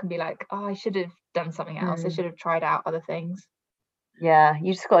look back and be like, oh, I should have done something else. I should have tried out other things. You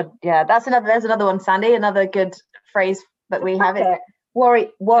just got there's another one, Sandy, another good phrase that we have. It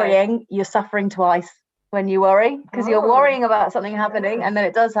worrying, you're suffering twice when you worry, because you're worrying about something happening, and then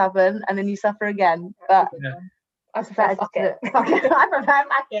it does happen, and then you suffer again. But I prefer fuck it. I prefer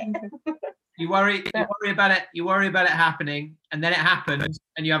fuck it. You worry about it happening, and then it happens,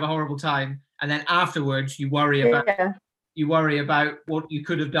 and you have a horrible time, and then afterwards you worry about what you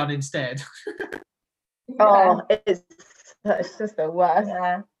could have done instead. It's just the worst.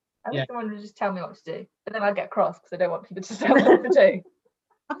 I wish someone would just tell me what to do, but then I'd get cross because I don't want people to tell me what to do.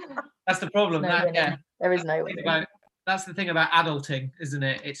 That's the problem. There is no winning. That's the thing about adulting, isn't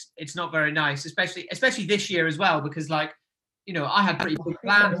it? It's not very nice, especially this year as well, because, like, I had pretty big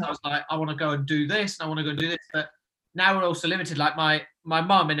plans. I was like, I want to go and do this, and I want to go and do this, but now we're also limited. Like, my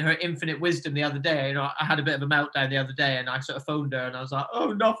mum, in her infinite wisdom, the other day, I had a bit of a meltdown the other day, and I sort of phoned her, and I was like,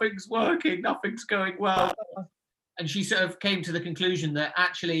 oh, nothing's working, nothing's going well. And she sort of came to the conclusion that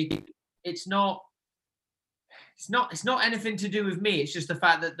actually it's not anything to do with me. It's just the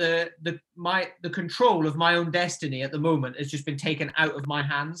fact that the control of my own destiny at the moment has just been taken out of my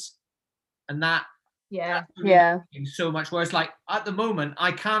hands, and that's so much worse. Like, at the moment,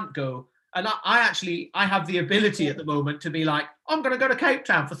 I can't go, and I have the ability at the moment to be like, I'm going to go to Cape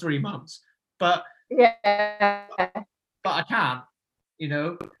Town for 3 months, but I can't.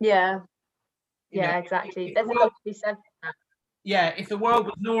 Exactly. There's a lot to be said for that. If the world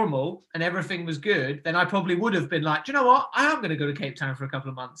was normal and everything was good, then I probably would have been like, do you know what? I am going to go to Cape Town for a couple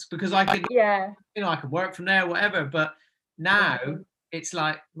of months, because I can, I can work from there, whatever. But now it's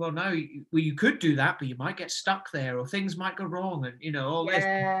like, well, no, you could do that, but you might get stuck there, or things might go wrong, and you know all this.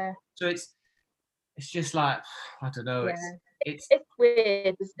 So it's just like, I don't know. Yeah. It's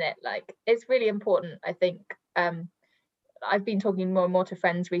weird, isn't it? Like, it's really important, I think. I've been talking more and more to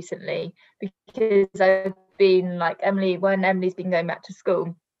friends recently, because I've been like when Emily's been going back to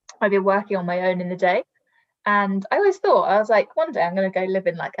school, I've been working on my own in the day. And I always thought, I was like, one day I'm going to go live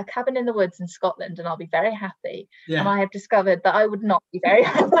in like a cabin in the woods in Scotland and I'll be very happy. And I have discovered that I would not be very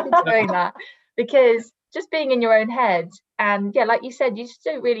happy doing that, because just being in your own head, and like you said, you just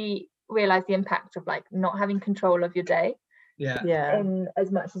don't really realize the impact of like not having control of your day in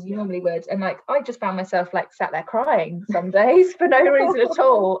as much as you normally would. And like, I just found myself like sat there crying some days for no reason at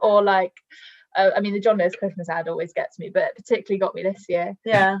all, or like I mean, the John Lewis Christmas ad always gets me, but it particularly got me this year.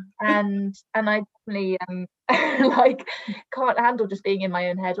 And I definitely like can't handle just being in my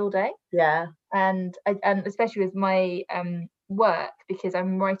own head all day. And especially with my work, because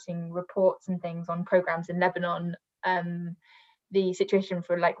I'm writing reports and things on programs in Lebanon, the situation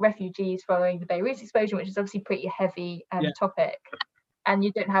for like refugees following the Beirut explosion, which is obviously pretty heavy topic, and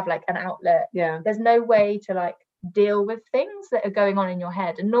you don't have like an outlet. There's no way to like deal with things that are going on in your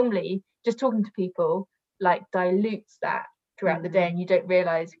head, and normally just talking to people like dilutes that throughout the day, and you don't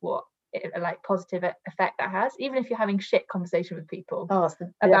realize what like positive effect that has. Even if you're having shit conversation with people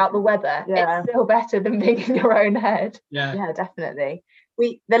about the weather, it's still better than being in your own head. Definitely.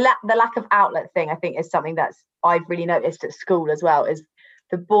 The lack of outlet thing, I think, is something that's I've really noticed at school as well. Is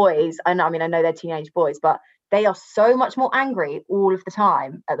the boys, I know they're teenage boys, but they are so much more angry all of the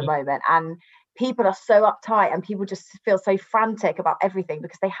time at the moment, and people are so uptight, and people just feel so frantic about everything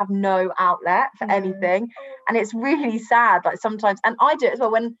because they have no outlet for anything. And it's really sad, like sometimes, and I do it as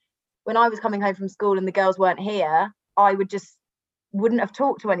well. When I was coming home from school and the girls weren't here, I wouldn't have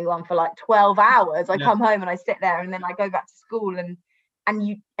talked to anyone for like 12 hours. I come home and I sit there, and then I go back to school, and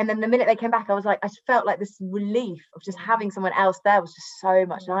then the minute they came back, I was like, I felt like this relief of just having someone else there was just so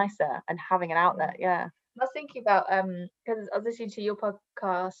much nicer, and having an outlet. I was thinking about because I was listening to your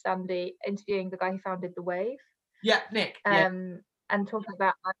podcast, Andy, interviewing the guy who founded The Wave. Nick. And talking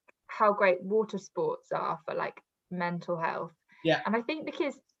about like how great water sports are for like mental health. And I think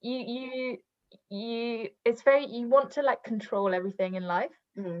because you it's very, you want to like control everything in life,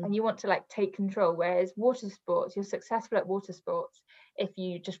 and you want to like take control, whereas water sports, you're successful at water sports if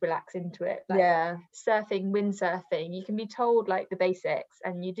you just relax into it. Like surfing, windsurfing, you can be told like the basics,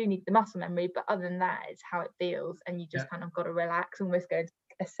 and you do need the muscle memory, but other than that, it's how it feels, and you just kind of got to relax, almost go into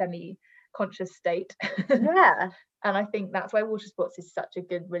a semi-conscious state. And I think that's why water sports is such a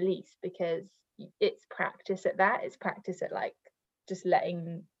good release, because it's practice at that. It's practice at like just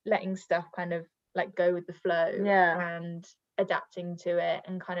letting stuff kind of like go with the flow, and adapting to it,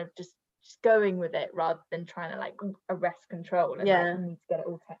 and kind of just going with it, rather than trying to like arrest control and like, you need to get it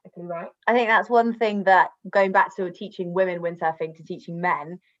all technically right. I think that's one thing that, going back to teaching women windsurfing to teaching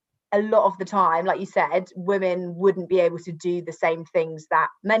men, a lot of the time, like you said, women wouldn't be able to do the same things that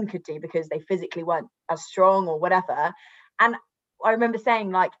men could do because they physically weren't as strong or whatever. And I remember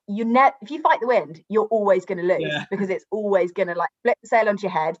saying, like, if you fight the wind, you're always going to lose, because it's always going to like flip the sail onto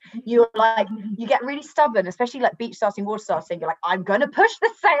your head. You're like, you get really stubborn, especially like beach starting, water starting. You're like, I'm going to push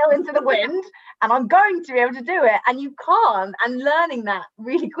the sail into the wind, and I'm going to be able to do it. And you can't. And learning that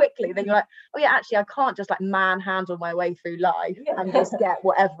really quickly, then you're like, oh yeah, actually, I can't just like manhandle my way through life and just get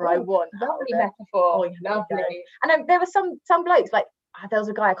whatever I want. Lovely metaphor. Lovely. And there were some blokes, like, there was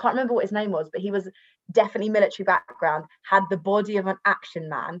a guy, I can't remember what his name was, but he was definitely military background, had the body of an action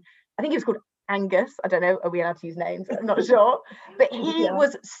man. I think he was called Angus. I don't know, are we allowed to use names? I'm not sure. But he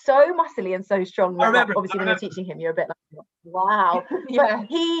was so muscly and so strong that, like, obviously when you're teaching him, you're a bit like, wow. But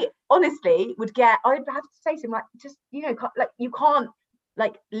he honestly would I would have to say to him, like, just, you know, like, you can't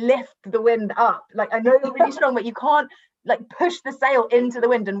like lift the wind up. Like, I know you're really strong, but you can't like push the sail into the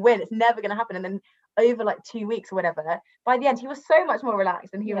wind and win. It's never going to happen. And then over like 2 weeks or whatever, by the end he was so much more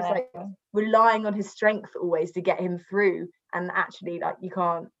relaxed, and he was like relying on his strength always to get him through. And actually, like, you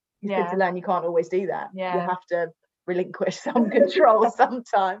can't, it's good to learn, you can't always do that. You have to relinquish some control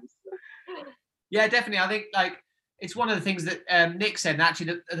sometimes. Definitely. I think like it's one of the things that Nick said, and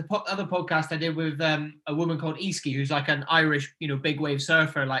actually the other podcast I did with a woman called Eski, who's like an Irish, you know, big wave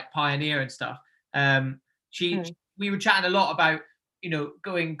surfer, like pioneer and stuff. We were chatting a lot about, you know,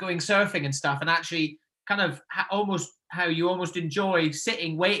 going surfing and stuff, and actually kind of almost how you almost enjoy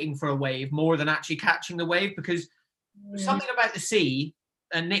sitting waiting for a wave more than actually catching the wave, because something about the sea,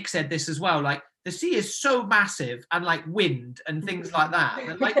 and Nick said this as well, like the sea is so massive, and like wind and things like that,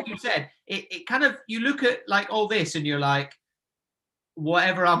 and like you said, it kind of, you look at like all this and you're like,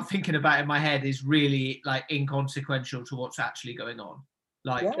 whatever I'm thinking about in my head is really like inconsequential to what's actually going on.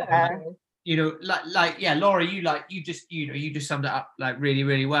 Like, you know, yeah, Laura, you just summed it up like really,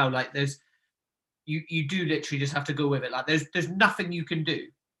 really well. Like you do literally just have to go with it. Like there's nothing you can do,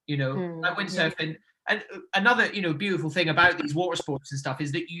 you know, like windsurfing. And another, you know, beautiful thing about these water sports and stuff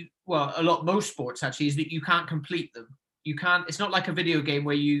is that most sports actually, is that you can't complete them. You can't, it's not like a video game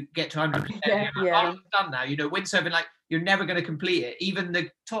where you get to 100%. I'm done now. You know, windsurfing, like you're never going to complete it. Even the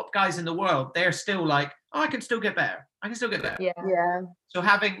top guys in the world, they're still like, oh, I can still get better. Yeah. So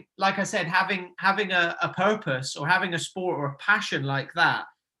having, like I said, having a purpose or having a sport or a passion like that,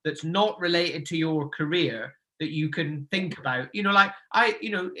 that's not related to your career, that you can think about, you know, like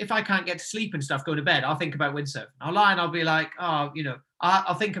if I can't get to sleep and stuff, go to bed, I'll think about windsurfing. I'll lie and I'll be like, oh, you know,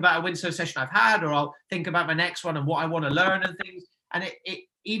 I'll think about a windsurf session I've had, or I'll think about my next one and what I want to learn and things. And it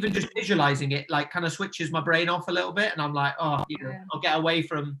even just visualizing it, like kind of switches my brain off a little bit. And I'm like, oh, you know, I'll get away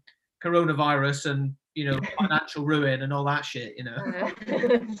from coronavirus and, you know, financial ruin and all that shit, you know.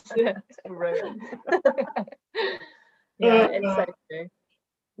 Ruin. Yeah, it's so true.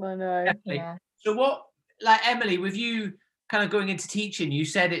 I know. Definitely. Yeah. So what, like Emily, with you kind of going into teaching, you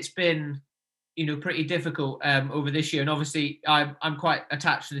said it's been, you know, pretty difficult over this year, and obviously I'm quite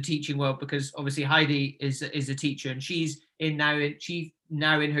attached to the teaching world, because obviously Heidi is a teacher, and she's now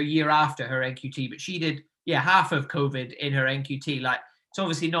in her year after her NQT, but she did half of COVID in her NQT. Like, it's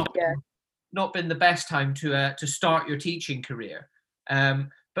obviously not been the best time to start your teaching career.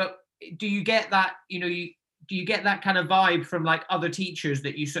 But do you get that, you know, do you get that kind of vibe from like other teachers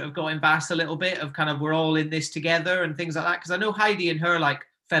that you sort of got in Bass a little bit of kind of, we're all in this together and things like that? Because I know Heidi and her like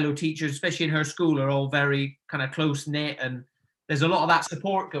fellow teachers, especially in her school, are all very kind of close knit, and there's a lot of that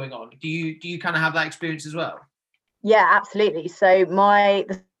support going on. Do you kind of have that experience as well? Yeah, absolutely. So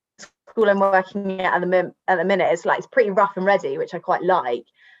the school I'm working at the minute is like, it's pretty rough and ready, which I quite like.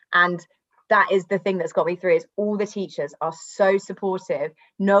 And that is the thing that's got me through, is all the teachers are so supportive.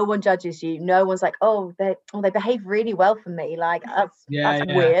 No one judges you. No one's like, they behave really well for me. Like, that's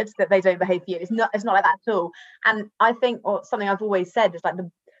weird that they don't behave for you. It's not like that at all. And I think, or something I've always said, is like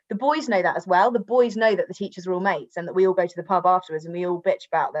the boys know that as well. The boys know that the teachers are all mates, and that we all go to the pub afterwards and we all bitch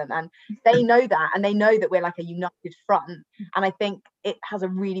about them. And they know that, and they know that we're like a united front. And I think it has a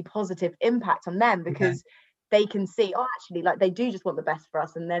really positive impact on them, because they can see, actually, like, they do just want the best for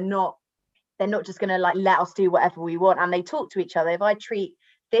us, and they're not just going to like let us do whatever we want. And they talk to each other. If I treat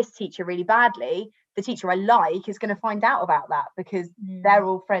this teacher really badly, the teacher I like is going to find out about that, because they're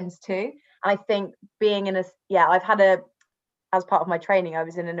all friends too. And I think being in I've had as part of my training, I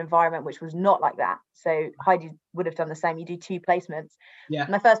was in an environment which was not like that. So Heidi would have done the same. You do 2 placements. Yeah.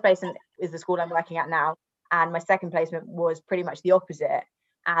 My first placement is the school I'm working at now, and my second placement was pretty much the opposite.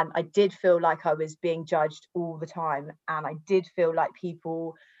 And I did feel like I was being judged all the time, and I did feel like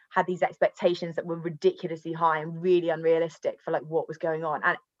people had these expectations that were ridiculously high and really unrealistic for like what was going on.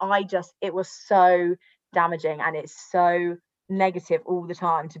 And it was so damaging, and it's so negative all the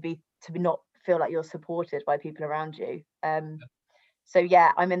time to not feel like you're supported by people around you. So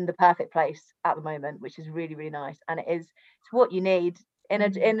yeah, I'm in the perfect place at the moment, which is really, really nice. And it's what you need in a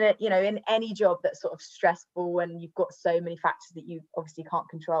you know, in any job that's sort of stressful, and you've got so many factors that you obviously can't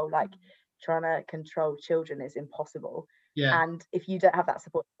control. Like, trying to control children is impossible. And if you don't have that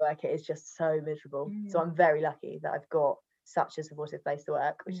support to work, it is just so miserable. So I'm very lucky that I've got such a supportive place to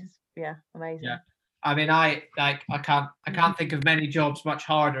work, which is amazing. I mean, I can't think of many jobs much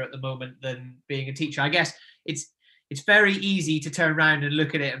harder at the moment than being a teacher. I guess it's very easy to turn around and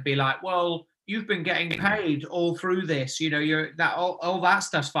look at it and be like, well, you've been getting paid all through this, you know, all that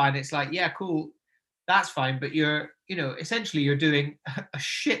stuff's fine. It's like, yeah, cool, that's fine, but essentially you're doing a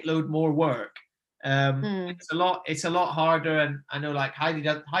shitload more work. It's a lot harder, and I know like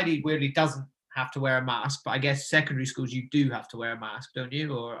Heidi weirdly doesn't have to wear a mask, but I guess secondary schools you do have to wear a mask, don't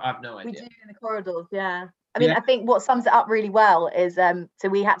you? Or I have no idea. We do in the corridors, I mean, I think what sums it up really well is so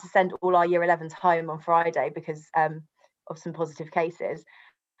we had to send all our year 11s home on Friday because of some positive cases,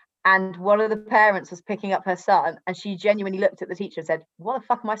 and one of the parents was picking up her son, and she genuinely looked at the teacher and said, what the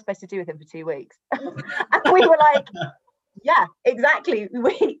fuck am I supposed to do with him for 2 weeks? And we were like, yeah, exactly.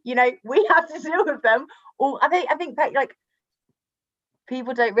 We have to deal with them all. I think that, like,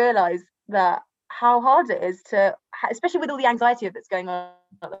 people don't realize that how hard it is to, especially with all the anxiety that's going on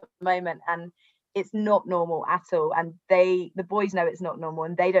at the moment, and it's not normal at all. And the boys know it's not normal,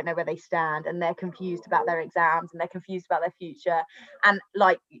 and they don't know where they stand, and they're confused about their exams, and they're confused about their future. And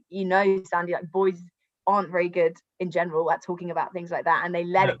like, Sandy, like, boys aren't very good in general at talking about things like that, and they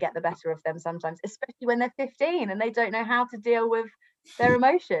let it get the better of them sometimes, especially when they're 15 and they don't know how to deal with their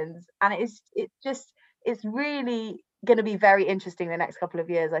emotions. And it's really going to be very interesting the next couple of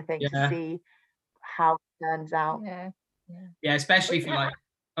years, I think, Yeah. to see how it turns out. Yeah, especially for like,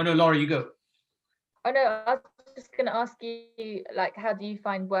 oh no, Laura, you go. Oh no, I was just going to ask you, like, how do you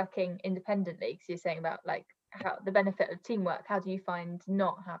find working independently? Because you're saying about like how the benefit of teamwork. How do you find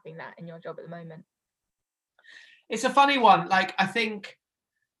not having that in your job at the moment? It's a funny one. Like, I think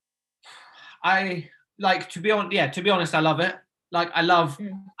I like to be honest, I love it. Like, I love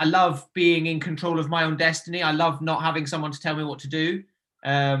being in control of my own destiny. I love not having someone to tell me what to do.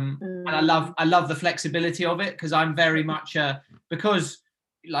 And I love the flexibility of it, because I'm very much because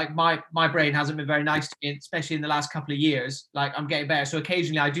like my brain hasn't been very nice to me, especially in the last couple of years. Like, I'm getting better, so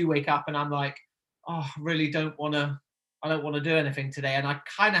occasionally I do wake up and I'm like, oh, I really don't want to do anything today. And I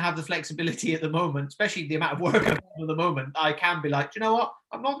kind of have the flexibility at the moment, especially the amount of work I've done at the moment. I can be like, do you know what,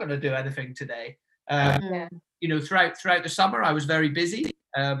 I'm not going to do anything today. You know, throughout the summer I was very busy,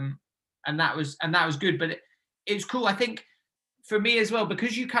 and that was good. But it's cool, I think, for me as well,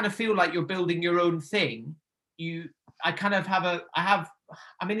 because you kind of feel like you're building your own thing. I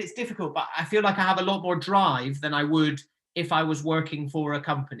mean, it's difficult, but I feel like I have a lot more drive than I would if I was working for a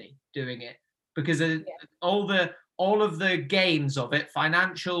company doing it, because all of the gains of it,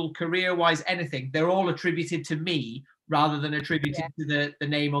 financial, career-wise, anything, they're all attributed to me rather than attributed to the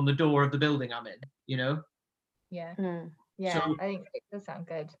name on the door of the building I'm in, you know? Yeah. Yeah, so I think it does sound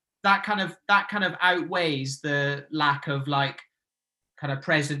good. That kind of outweighs the lack of like kind of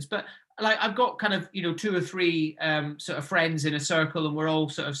presence. But like, I've got kind of, you know, 2 or 3 sort of friends in a circle, and we're all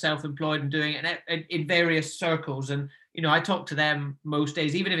sort of self-employed and doing it in various circles. And, you know, I talk to them most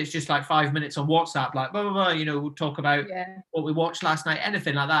days, even if it's just like 5 minutes on WhatsApp, like blah, blah, blah, you know, we'll talk about what we watched last night,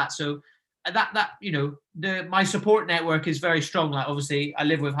 anything like that. So that you know, my support network is very strong. Like, obviously I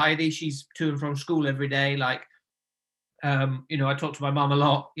live with Heidi, she's to and from school every day. Like, you know, I talk to my mum a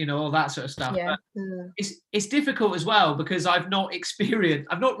lot, you know, all that sort of stuff. Yeah. But it's difficult as well, because I've not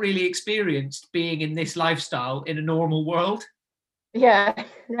really experienced being in this lifestyle in a normal world. Yeah,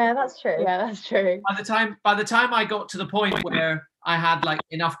 that's true. Yeah, that's true. By the time I got to the point where I had like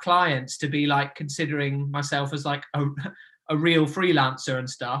enough clients to be like considering myself as like a real freelancer and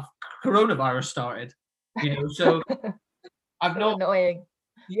stuff, coronavirus started, you know. So I've not annoying.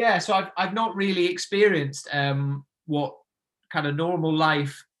 Yeah, so I've not really experienced what kind of normal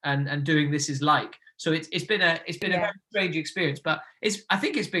life and doing this is like. So it's been a very strange experience, but I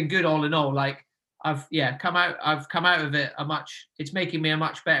think it's been good all in all. Like, I've come out of it it's making me a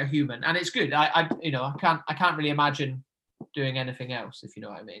much better human, and it's good. I can't really imagine doing anything else, if you know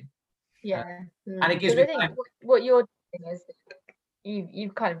what I mean. And it gives me time. What you're doing is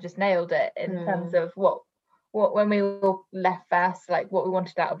you've kind of just nailed it in terms of what when we all left fast, like what we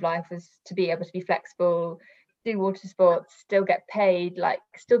wanted out of life was to be able to be flexible, do water sports, still get paid, like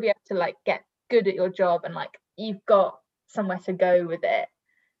still be able to like get good at your job, and like you've got somewhere to go with it.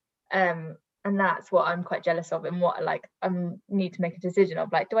 And that's what I'm quite jealous of, and what like I need to make a decision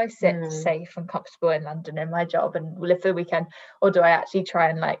of, like, do I sit safe and comfortable in London in my job and live for the weekend, or do I actually try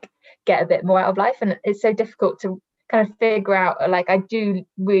and like get a bit more out of life? And it's so difficult to kind of figure out, like, I do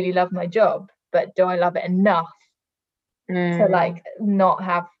really love my job, but do I love it enough to like not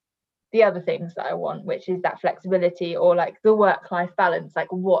have the other things that I want, which is that flexibility, or like the work-life balance.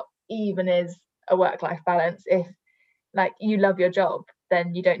 Like, what even is a work-life balance? If like you love your job,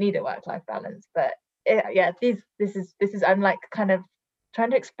 then you don't need a work-life balance. But this is I'm like kind of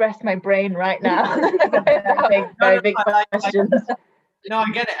trying to express my brain right now. Very big questions. No,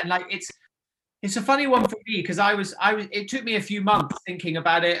 I get it. And like, it's a funny one for me, because it took me a few months thinking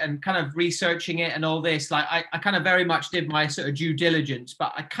about it and kind of researching it and all this. Like, I kind of very much did my sort of due diligence,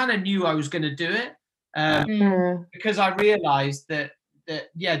 but I kind of knew I was going to do it, because I realized that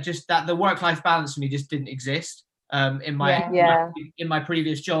just that the work-life balance for me just didn't exist in my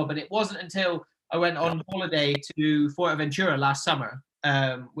previous job. And it wasn't until I went on holiday to Fuerteventura last summer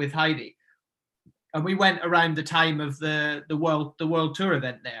with Heidi, and we went around the time of the world tour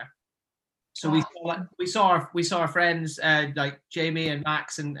event there. So we saw our friends like Jamie and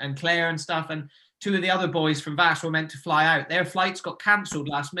Max and Claire and stuff, and 2 of the other boys from VAS were meant to fly out. Their flights got cancelled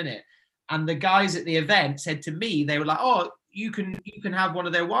last minute, and the guys at the event said to me, they were like, "Oh, you can have one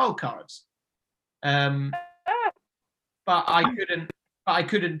of their wild cards," but I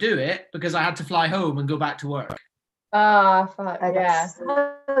couldn't do it because I had to fly home and go back to work. Fuck, yeah.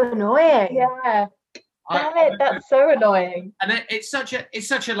 So annoying. Yeah. Damn it, that's so annoying. And it's such a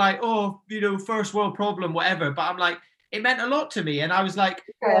like, oh, you know, first world problem, whatever. But I'm like, it meant a lot to me, and I was like,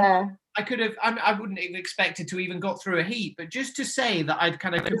 I could have. I wouldn't have expected to even got through a heat, but just to say that I'd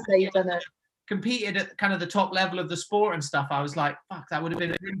kind of competed at kind of the top level of the sport and stuff, I was like, fuck, that would have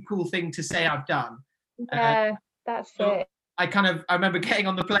been a really cool thing to say I've done. That's So it. I remember getting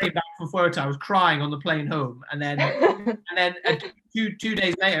on the plane back from Fuerte. I was crying on the plane home, and then 2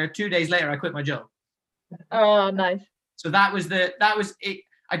 days later, I quit my job. Oh, nice. So that was it.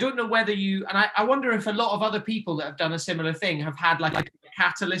 I don't know whether you, and I wonder if a lot of other people that have done a similar thing have had like a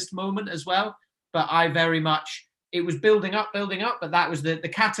catalyst moment as well. But I very much, it was building up, but that was the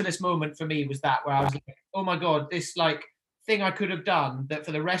catalyst moment for me, was that, where I was like, oh my God, this like thing I could have done that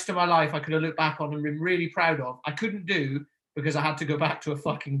for the rest of my life I could have looked back on and been really proud of, I couldn't do because I had to go back to a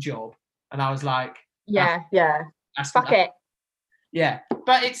fucking job. And I was like, yeah, fuck it. Yeah,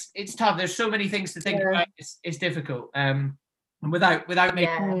 but it's tough. There's so many things to think about. It's difficult. And without making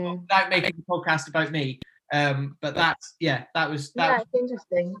the podcast about me. But that was it's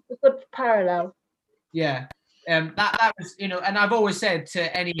interesting. It's a good parallel. Yeah. That was, and I've always said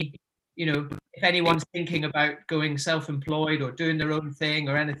to any, if anyone's thinking about going self-employed or doing their own thing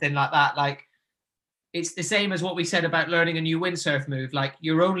or anything like that, like, it's the same as what we said about learning a new windsurf move. Like,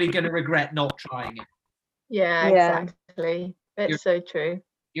 you're only going to regret not trying it. Yeah, exactly. It's so true.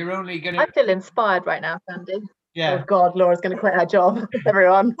 You're only going to... I feel inspired right now, Sandy. Yeah. Oh God, Laura's going to quit her job.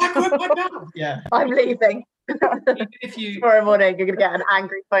 Everyone. I quit my job. Yeah. I'm leaving. If you... Tomorrow morning, you're going to get an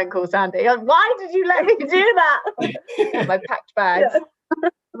angry phone call, Sandy. Why did you let me do that? My packed bags.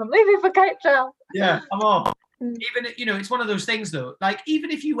 I'm leaving for Cape Town. Yeah, I'm off. Even, it's one of those things though, like,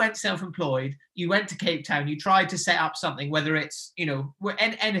 even if you went self-employed, you went to Cape Town, you tried to set up something, whether it's,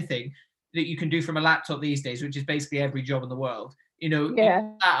 anything that you can do from a laptop these days, which is basically every job in the world, you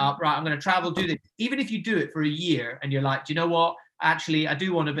set up, right, I'm going to travel, do this. Even if you do it for a year and you're like, do you know what? Actually, I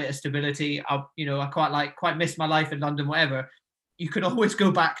do want a bit of stability. I quite miss my life in London, whatever. You can always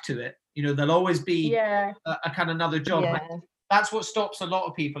go back to it. There'll always be a kind of another job. Yeah. That's what stops a lot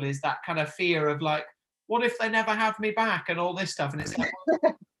of people, is that kind of fear of like, what if they never have me back and all this stuff? And it's like,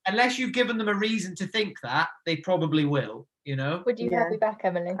 unless you've given them a reason to think that, they probably will, Would you have me back,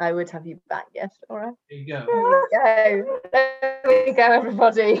 Emily? I would have you back, yes, Laura. There you go. There we go,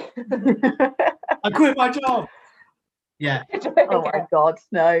 everybody. I quit my job. Yeah. Oh my God,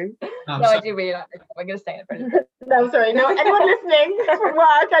 no. No, I do really like this. I'm going to stay in front. No, sorry, no. Anyone listening from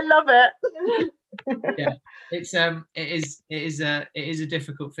work? I love it. Yeah, it is a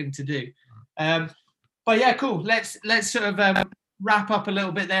difficult thing to do. But yeah, cool. Let's sort of wrap up a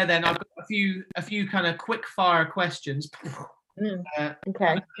little bit there. Then I've got a few kind of quick fire questions.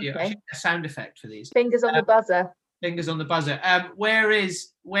 Okay. A sound effect for these. Fingers on the buzzer. Fingers on the buzzer. Where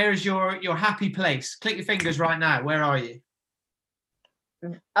is your happy place? Click your fingers right now. Where are you?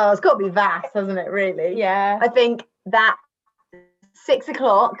 Oh, it's got to be vast, hasn't it? Really? Yeah. I think that 6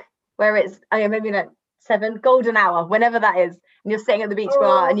 o'clock, where it's maybe like 7, golden hour, whenever that is, and you're sitting at the beach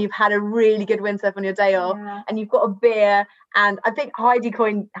bar and you've had a really good windsurf on your day off, and you've got a beer, and I think Heidi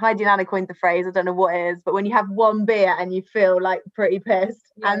and Anna coined the phrase, I don't know what it is, but when you have one beer and you feel like pretty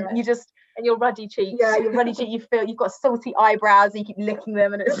pissed, and you just... And your ruddy cheeks. Yeah, your ruddy cheeks, you feel you've got salty eyebrows and you keep licking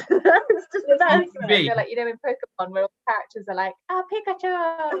them, and it's just the best. I feel like, in Pokemon where all the characters are like,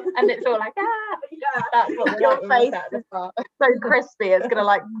 Pikachu, and it's all like, that's what your face is so crispy it's gonna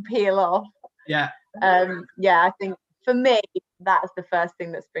like peel off. Yeah. I think for me that's the first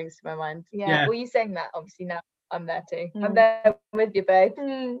thing that springs to my mind. Well, you saying that, obviously now I'm there too. I'm there with you, babe.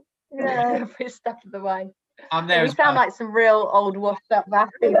 Every step of the way. I'm there. We sound like some real old washed up bath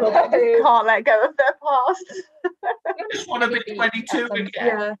people that just can't let go of their past. I just want to be 22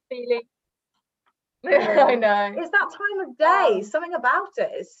 again. Feeling. I know. It's that time of day. Something about it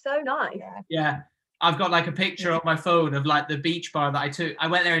is so nice. Yeah. I've got like a picture on my phone of like the beach bar that I took. I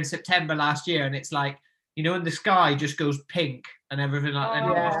went there in September last year, and it's like, and the sky just goes pink and everything like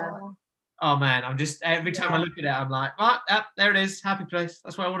that. Oh man, I'm just, every time I look at it, I'm like, there it is, happy place.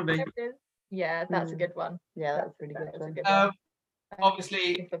 That's where I want to be. Yeah, that's a good one. Yeah, that's really good. That's a good one.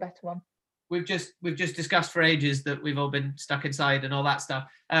 Obviously, the better one. We've just discussed for ages that we've all been stuck inside and all that stuff.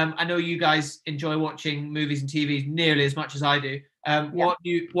 I know you guys enjoy watching movies and TVs nearly as much as I do. What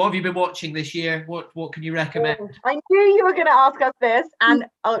have you been watching this year? What can you recommend? I knew you were going to ask us this, and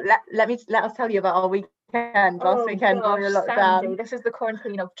let us tell you about our weekend last weekend while we were locked down. This is the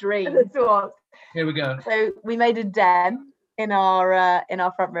quarantine of dreams. Here we go. So we made a den in our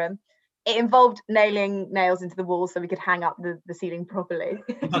front room. It involved nailing nails into the walls so we could hang up the ceiling properly.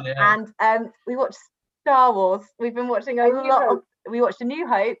 Oh, yeah. And we watched Star Wars. We've been watching a lot. We watched A New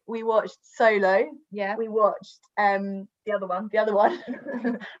Hope. We watched Solo. Yeah. We watched the other one.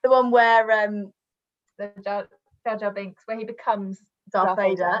 The one where the Jar Jar Binks, where he becomes Darth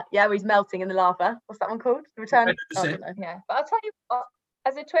Vader. Yeah, where he's melting in the lava. What's that one called? The Return. I don't know. Yeah, but I'll tell you what.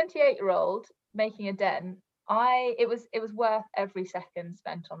 As a 28-year-old making a den, it was worth every second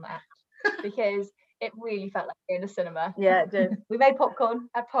spent on that. Because it really felt like you're in a cinema. Yeah, it did. We made popcorn.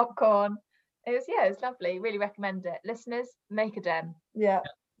 Had popcorn. It was lovely. Really recommend it. Listeners, make a dem. Yeah.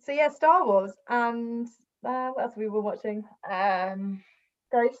 So yeah, Star Wars, and what else we were watching?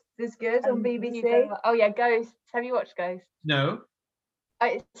 Ghosts is good on BBC. Oh yeah, Ghosts. Have you watched Ghosts? No.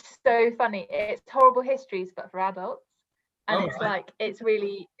 It's so funny. It's horrible histories, but for adults. And it's right. like it's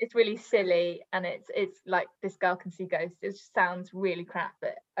really silly, and it's like this girl can see ghosts. It just sounds really crap,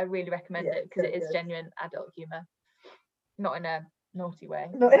 but I really recommend it because it is genuine adult humour, not in a naughty way.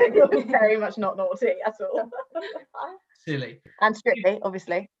 Very much not naughty at all. Silly. And Strictly,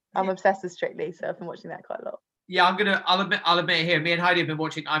 obviously. I'm obsessed with Strictly, so I've been watching that quite a lot. Yeah, I'll admit it here. Me and Heidi have been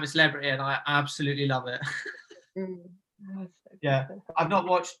watching I'm a Celebrity, and I absolutely love it. Yeah, I've not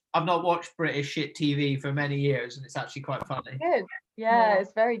watched British shit TV for many years, and it's actually quite funny. Good. Yeah,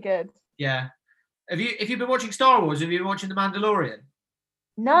 it's very good. Yeah. If you've been watching Star Wars, have you been watching The Mandalorian?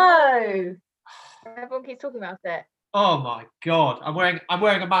 No. Everyone keeps talking about it. Oh my god, I'm wearing a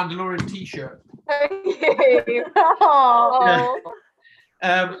Mandalorian t-shirt. Oh.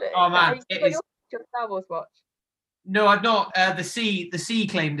 Oh man, it is. Your Star Wars watch? No, I've not. The Sea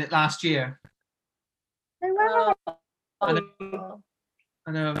claimed it last year. I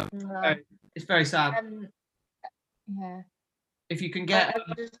know. It's very sad. Yeah. If you can get. I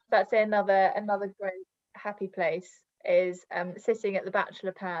was just about to say another great happy place is sitting at the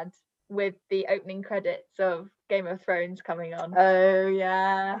bachelor pad with the opening credits of Game of Thrones coming on. Oh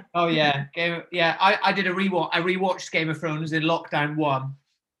yeah. Oh yeah, I did a rewatch. I rewatched Game of Thrones in lockdown 1.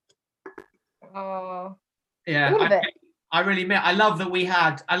 Oh. Yeah. All of it. I really meant. I love that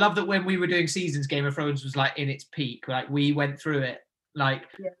when we were doing seasons, Game of Thrones was like in its peak. Like we went through it. Like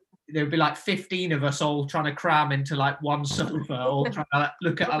there would be like 15 of us all trying to cram into like one sofa, all trying to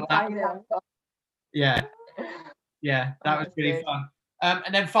look at a laptop. Yeah, that was really fun.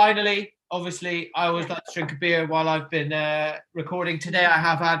 And then finally, obviously, I always like to drink a beer while I've been recording. Today, I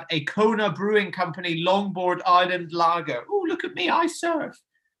have had a Kona Brewing Company Longboard Island Lager. Oh, look at me! I surf.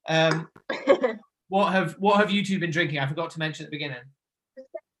 What have you two been drinking? I forgot to mention at the beginning.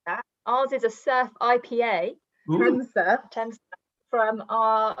 Ours is a surf IPA. Thames from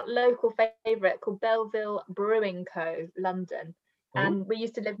our local favourite called Belleville Brewing Co. London. And we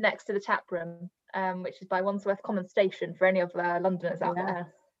used to live next to the tap room, which is by Wandsworth Common Station for any of Londoners out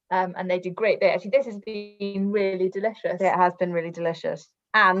there. And they do great beer. Actually, this has been really delicious. It has been really delicious.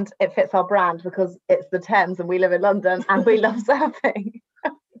 And it fits our brand because it's the Thames and we live in London and we love surfing.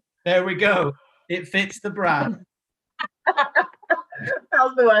 There we go. It fits the brand. That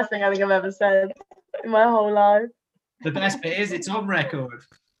was the worst thing I think I've ever said in my whole life. The best bit is it's on record.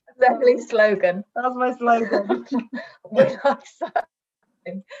 Definitely slogan. That's my slogan. We like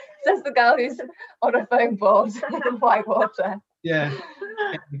surfing. Says the girl who's on a foam board in Whitewater. Yeah,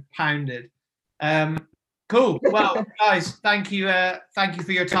 pounded. Cool. Well, guys, thank you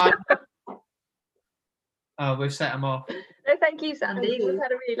for your time. Oh, we've set them off. No, thank you, Sandy. We've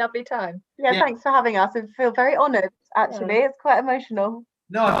had a really lovely time. Yeah, thanks for having us. I feel very honoured, actually. It's quite emotional.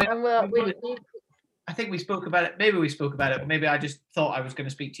 No, I think we spoke about it. Maybe we spoke about it, but maybe I just thought I was going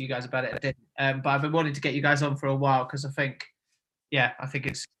to speak to you guys about it. I didn't. But I've been wanting to get you guys on for a while because I think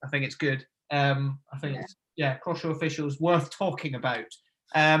it's good. I think it's Crossshore Officials worth talking about.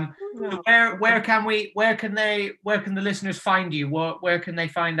 Where can the listeners find you? Where can they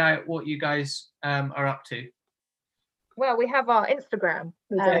find out what you guys are up to? Well, we have our Instagram,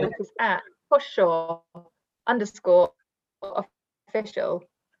 which is at _official.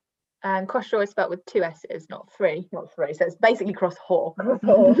 And Crossshore is spelled with 2 S's, not 3. So it's basically cross-haw.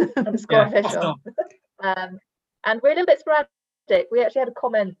 _official. And we're a little bit sporadic. We actually had a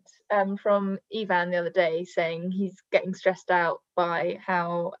comment from Ivan the other day saying he's getting stressed out by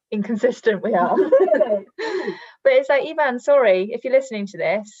how inconsistent we are. But it's like, Ivan, sorry, if you're listening to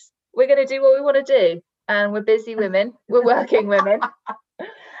this, we're going to do what we want to do. And we're busy women. We're working women.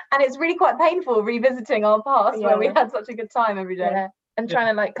 And it's really quite painful revisiting our past where we had such a good time every day. Yeah. And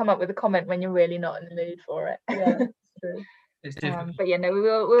trying to come up with a comment when you're really not in the mood for it. Yeah, it's true. It's difficult. But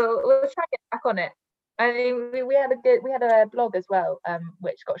we'll try and get back on it. I mean, we had a blog as well,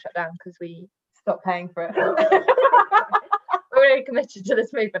 which got shut down because we stopped paying for it. We're really committed to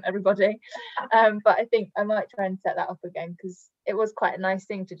this movement, everybody. But I think I might try and set that up again because it was quite a nice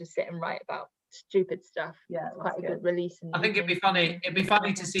thing to just sit and write about stupid stuff. Yeah, it's quite a good release. I think it'd be funny. It'd be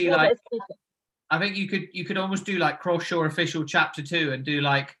funny to see I think you could almost do like Crossshore Official Chapter 2 and do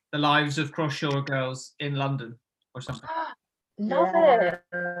like the lives of Crossshore girls in London or something. Love it.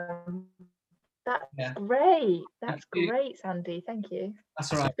 That's great. That's great, Sandy. Thank you.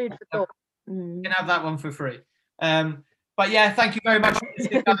 That's all right. Food for thought. You can have that one for free. But yeah, thank you very much for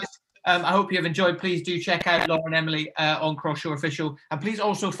listening, guys. I hope you have enjoyed. Please do check out Laura and Emily on Cross Shore Official, and please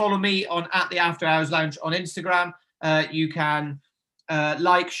also follow me on @the_After_Hours Lounge on Instagram. You can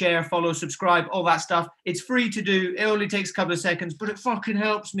like, share, follow, subscribe, all that stuff. It's free to do. It only takes a couple of seconds, but it fucking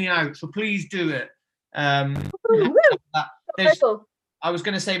helps me out. So please do it. I was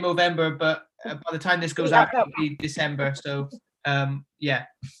going to say Movember, but by the time this goes out, it'll be December. So yeah.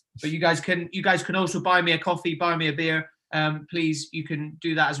 But you guys can also buy me a coffee, buy me a beer. Please, you can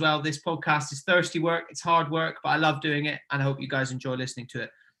do that as well. This podcast is thirsty work. It's hard work, but I love doing it, and I hope you guys enjoy listening to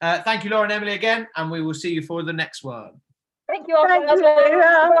it. Thank you, Laura and Emily, again, and we will see you for the next one. Thank you all.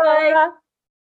 Bye.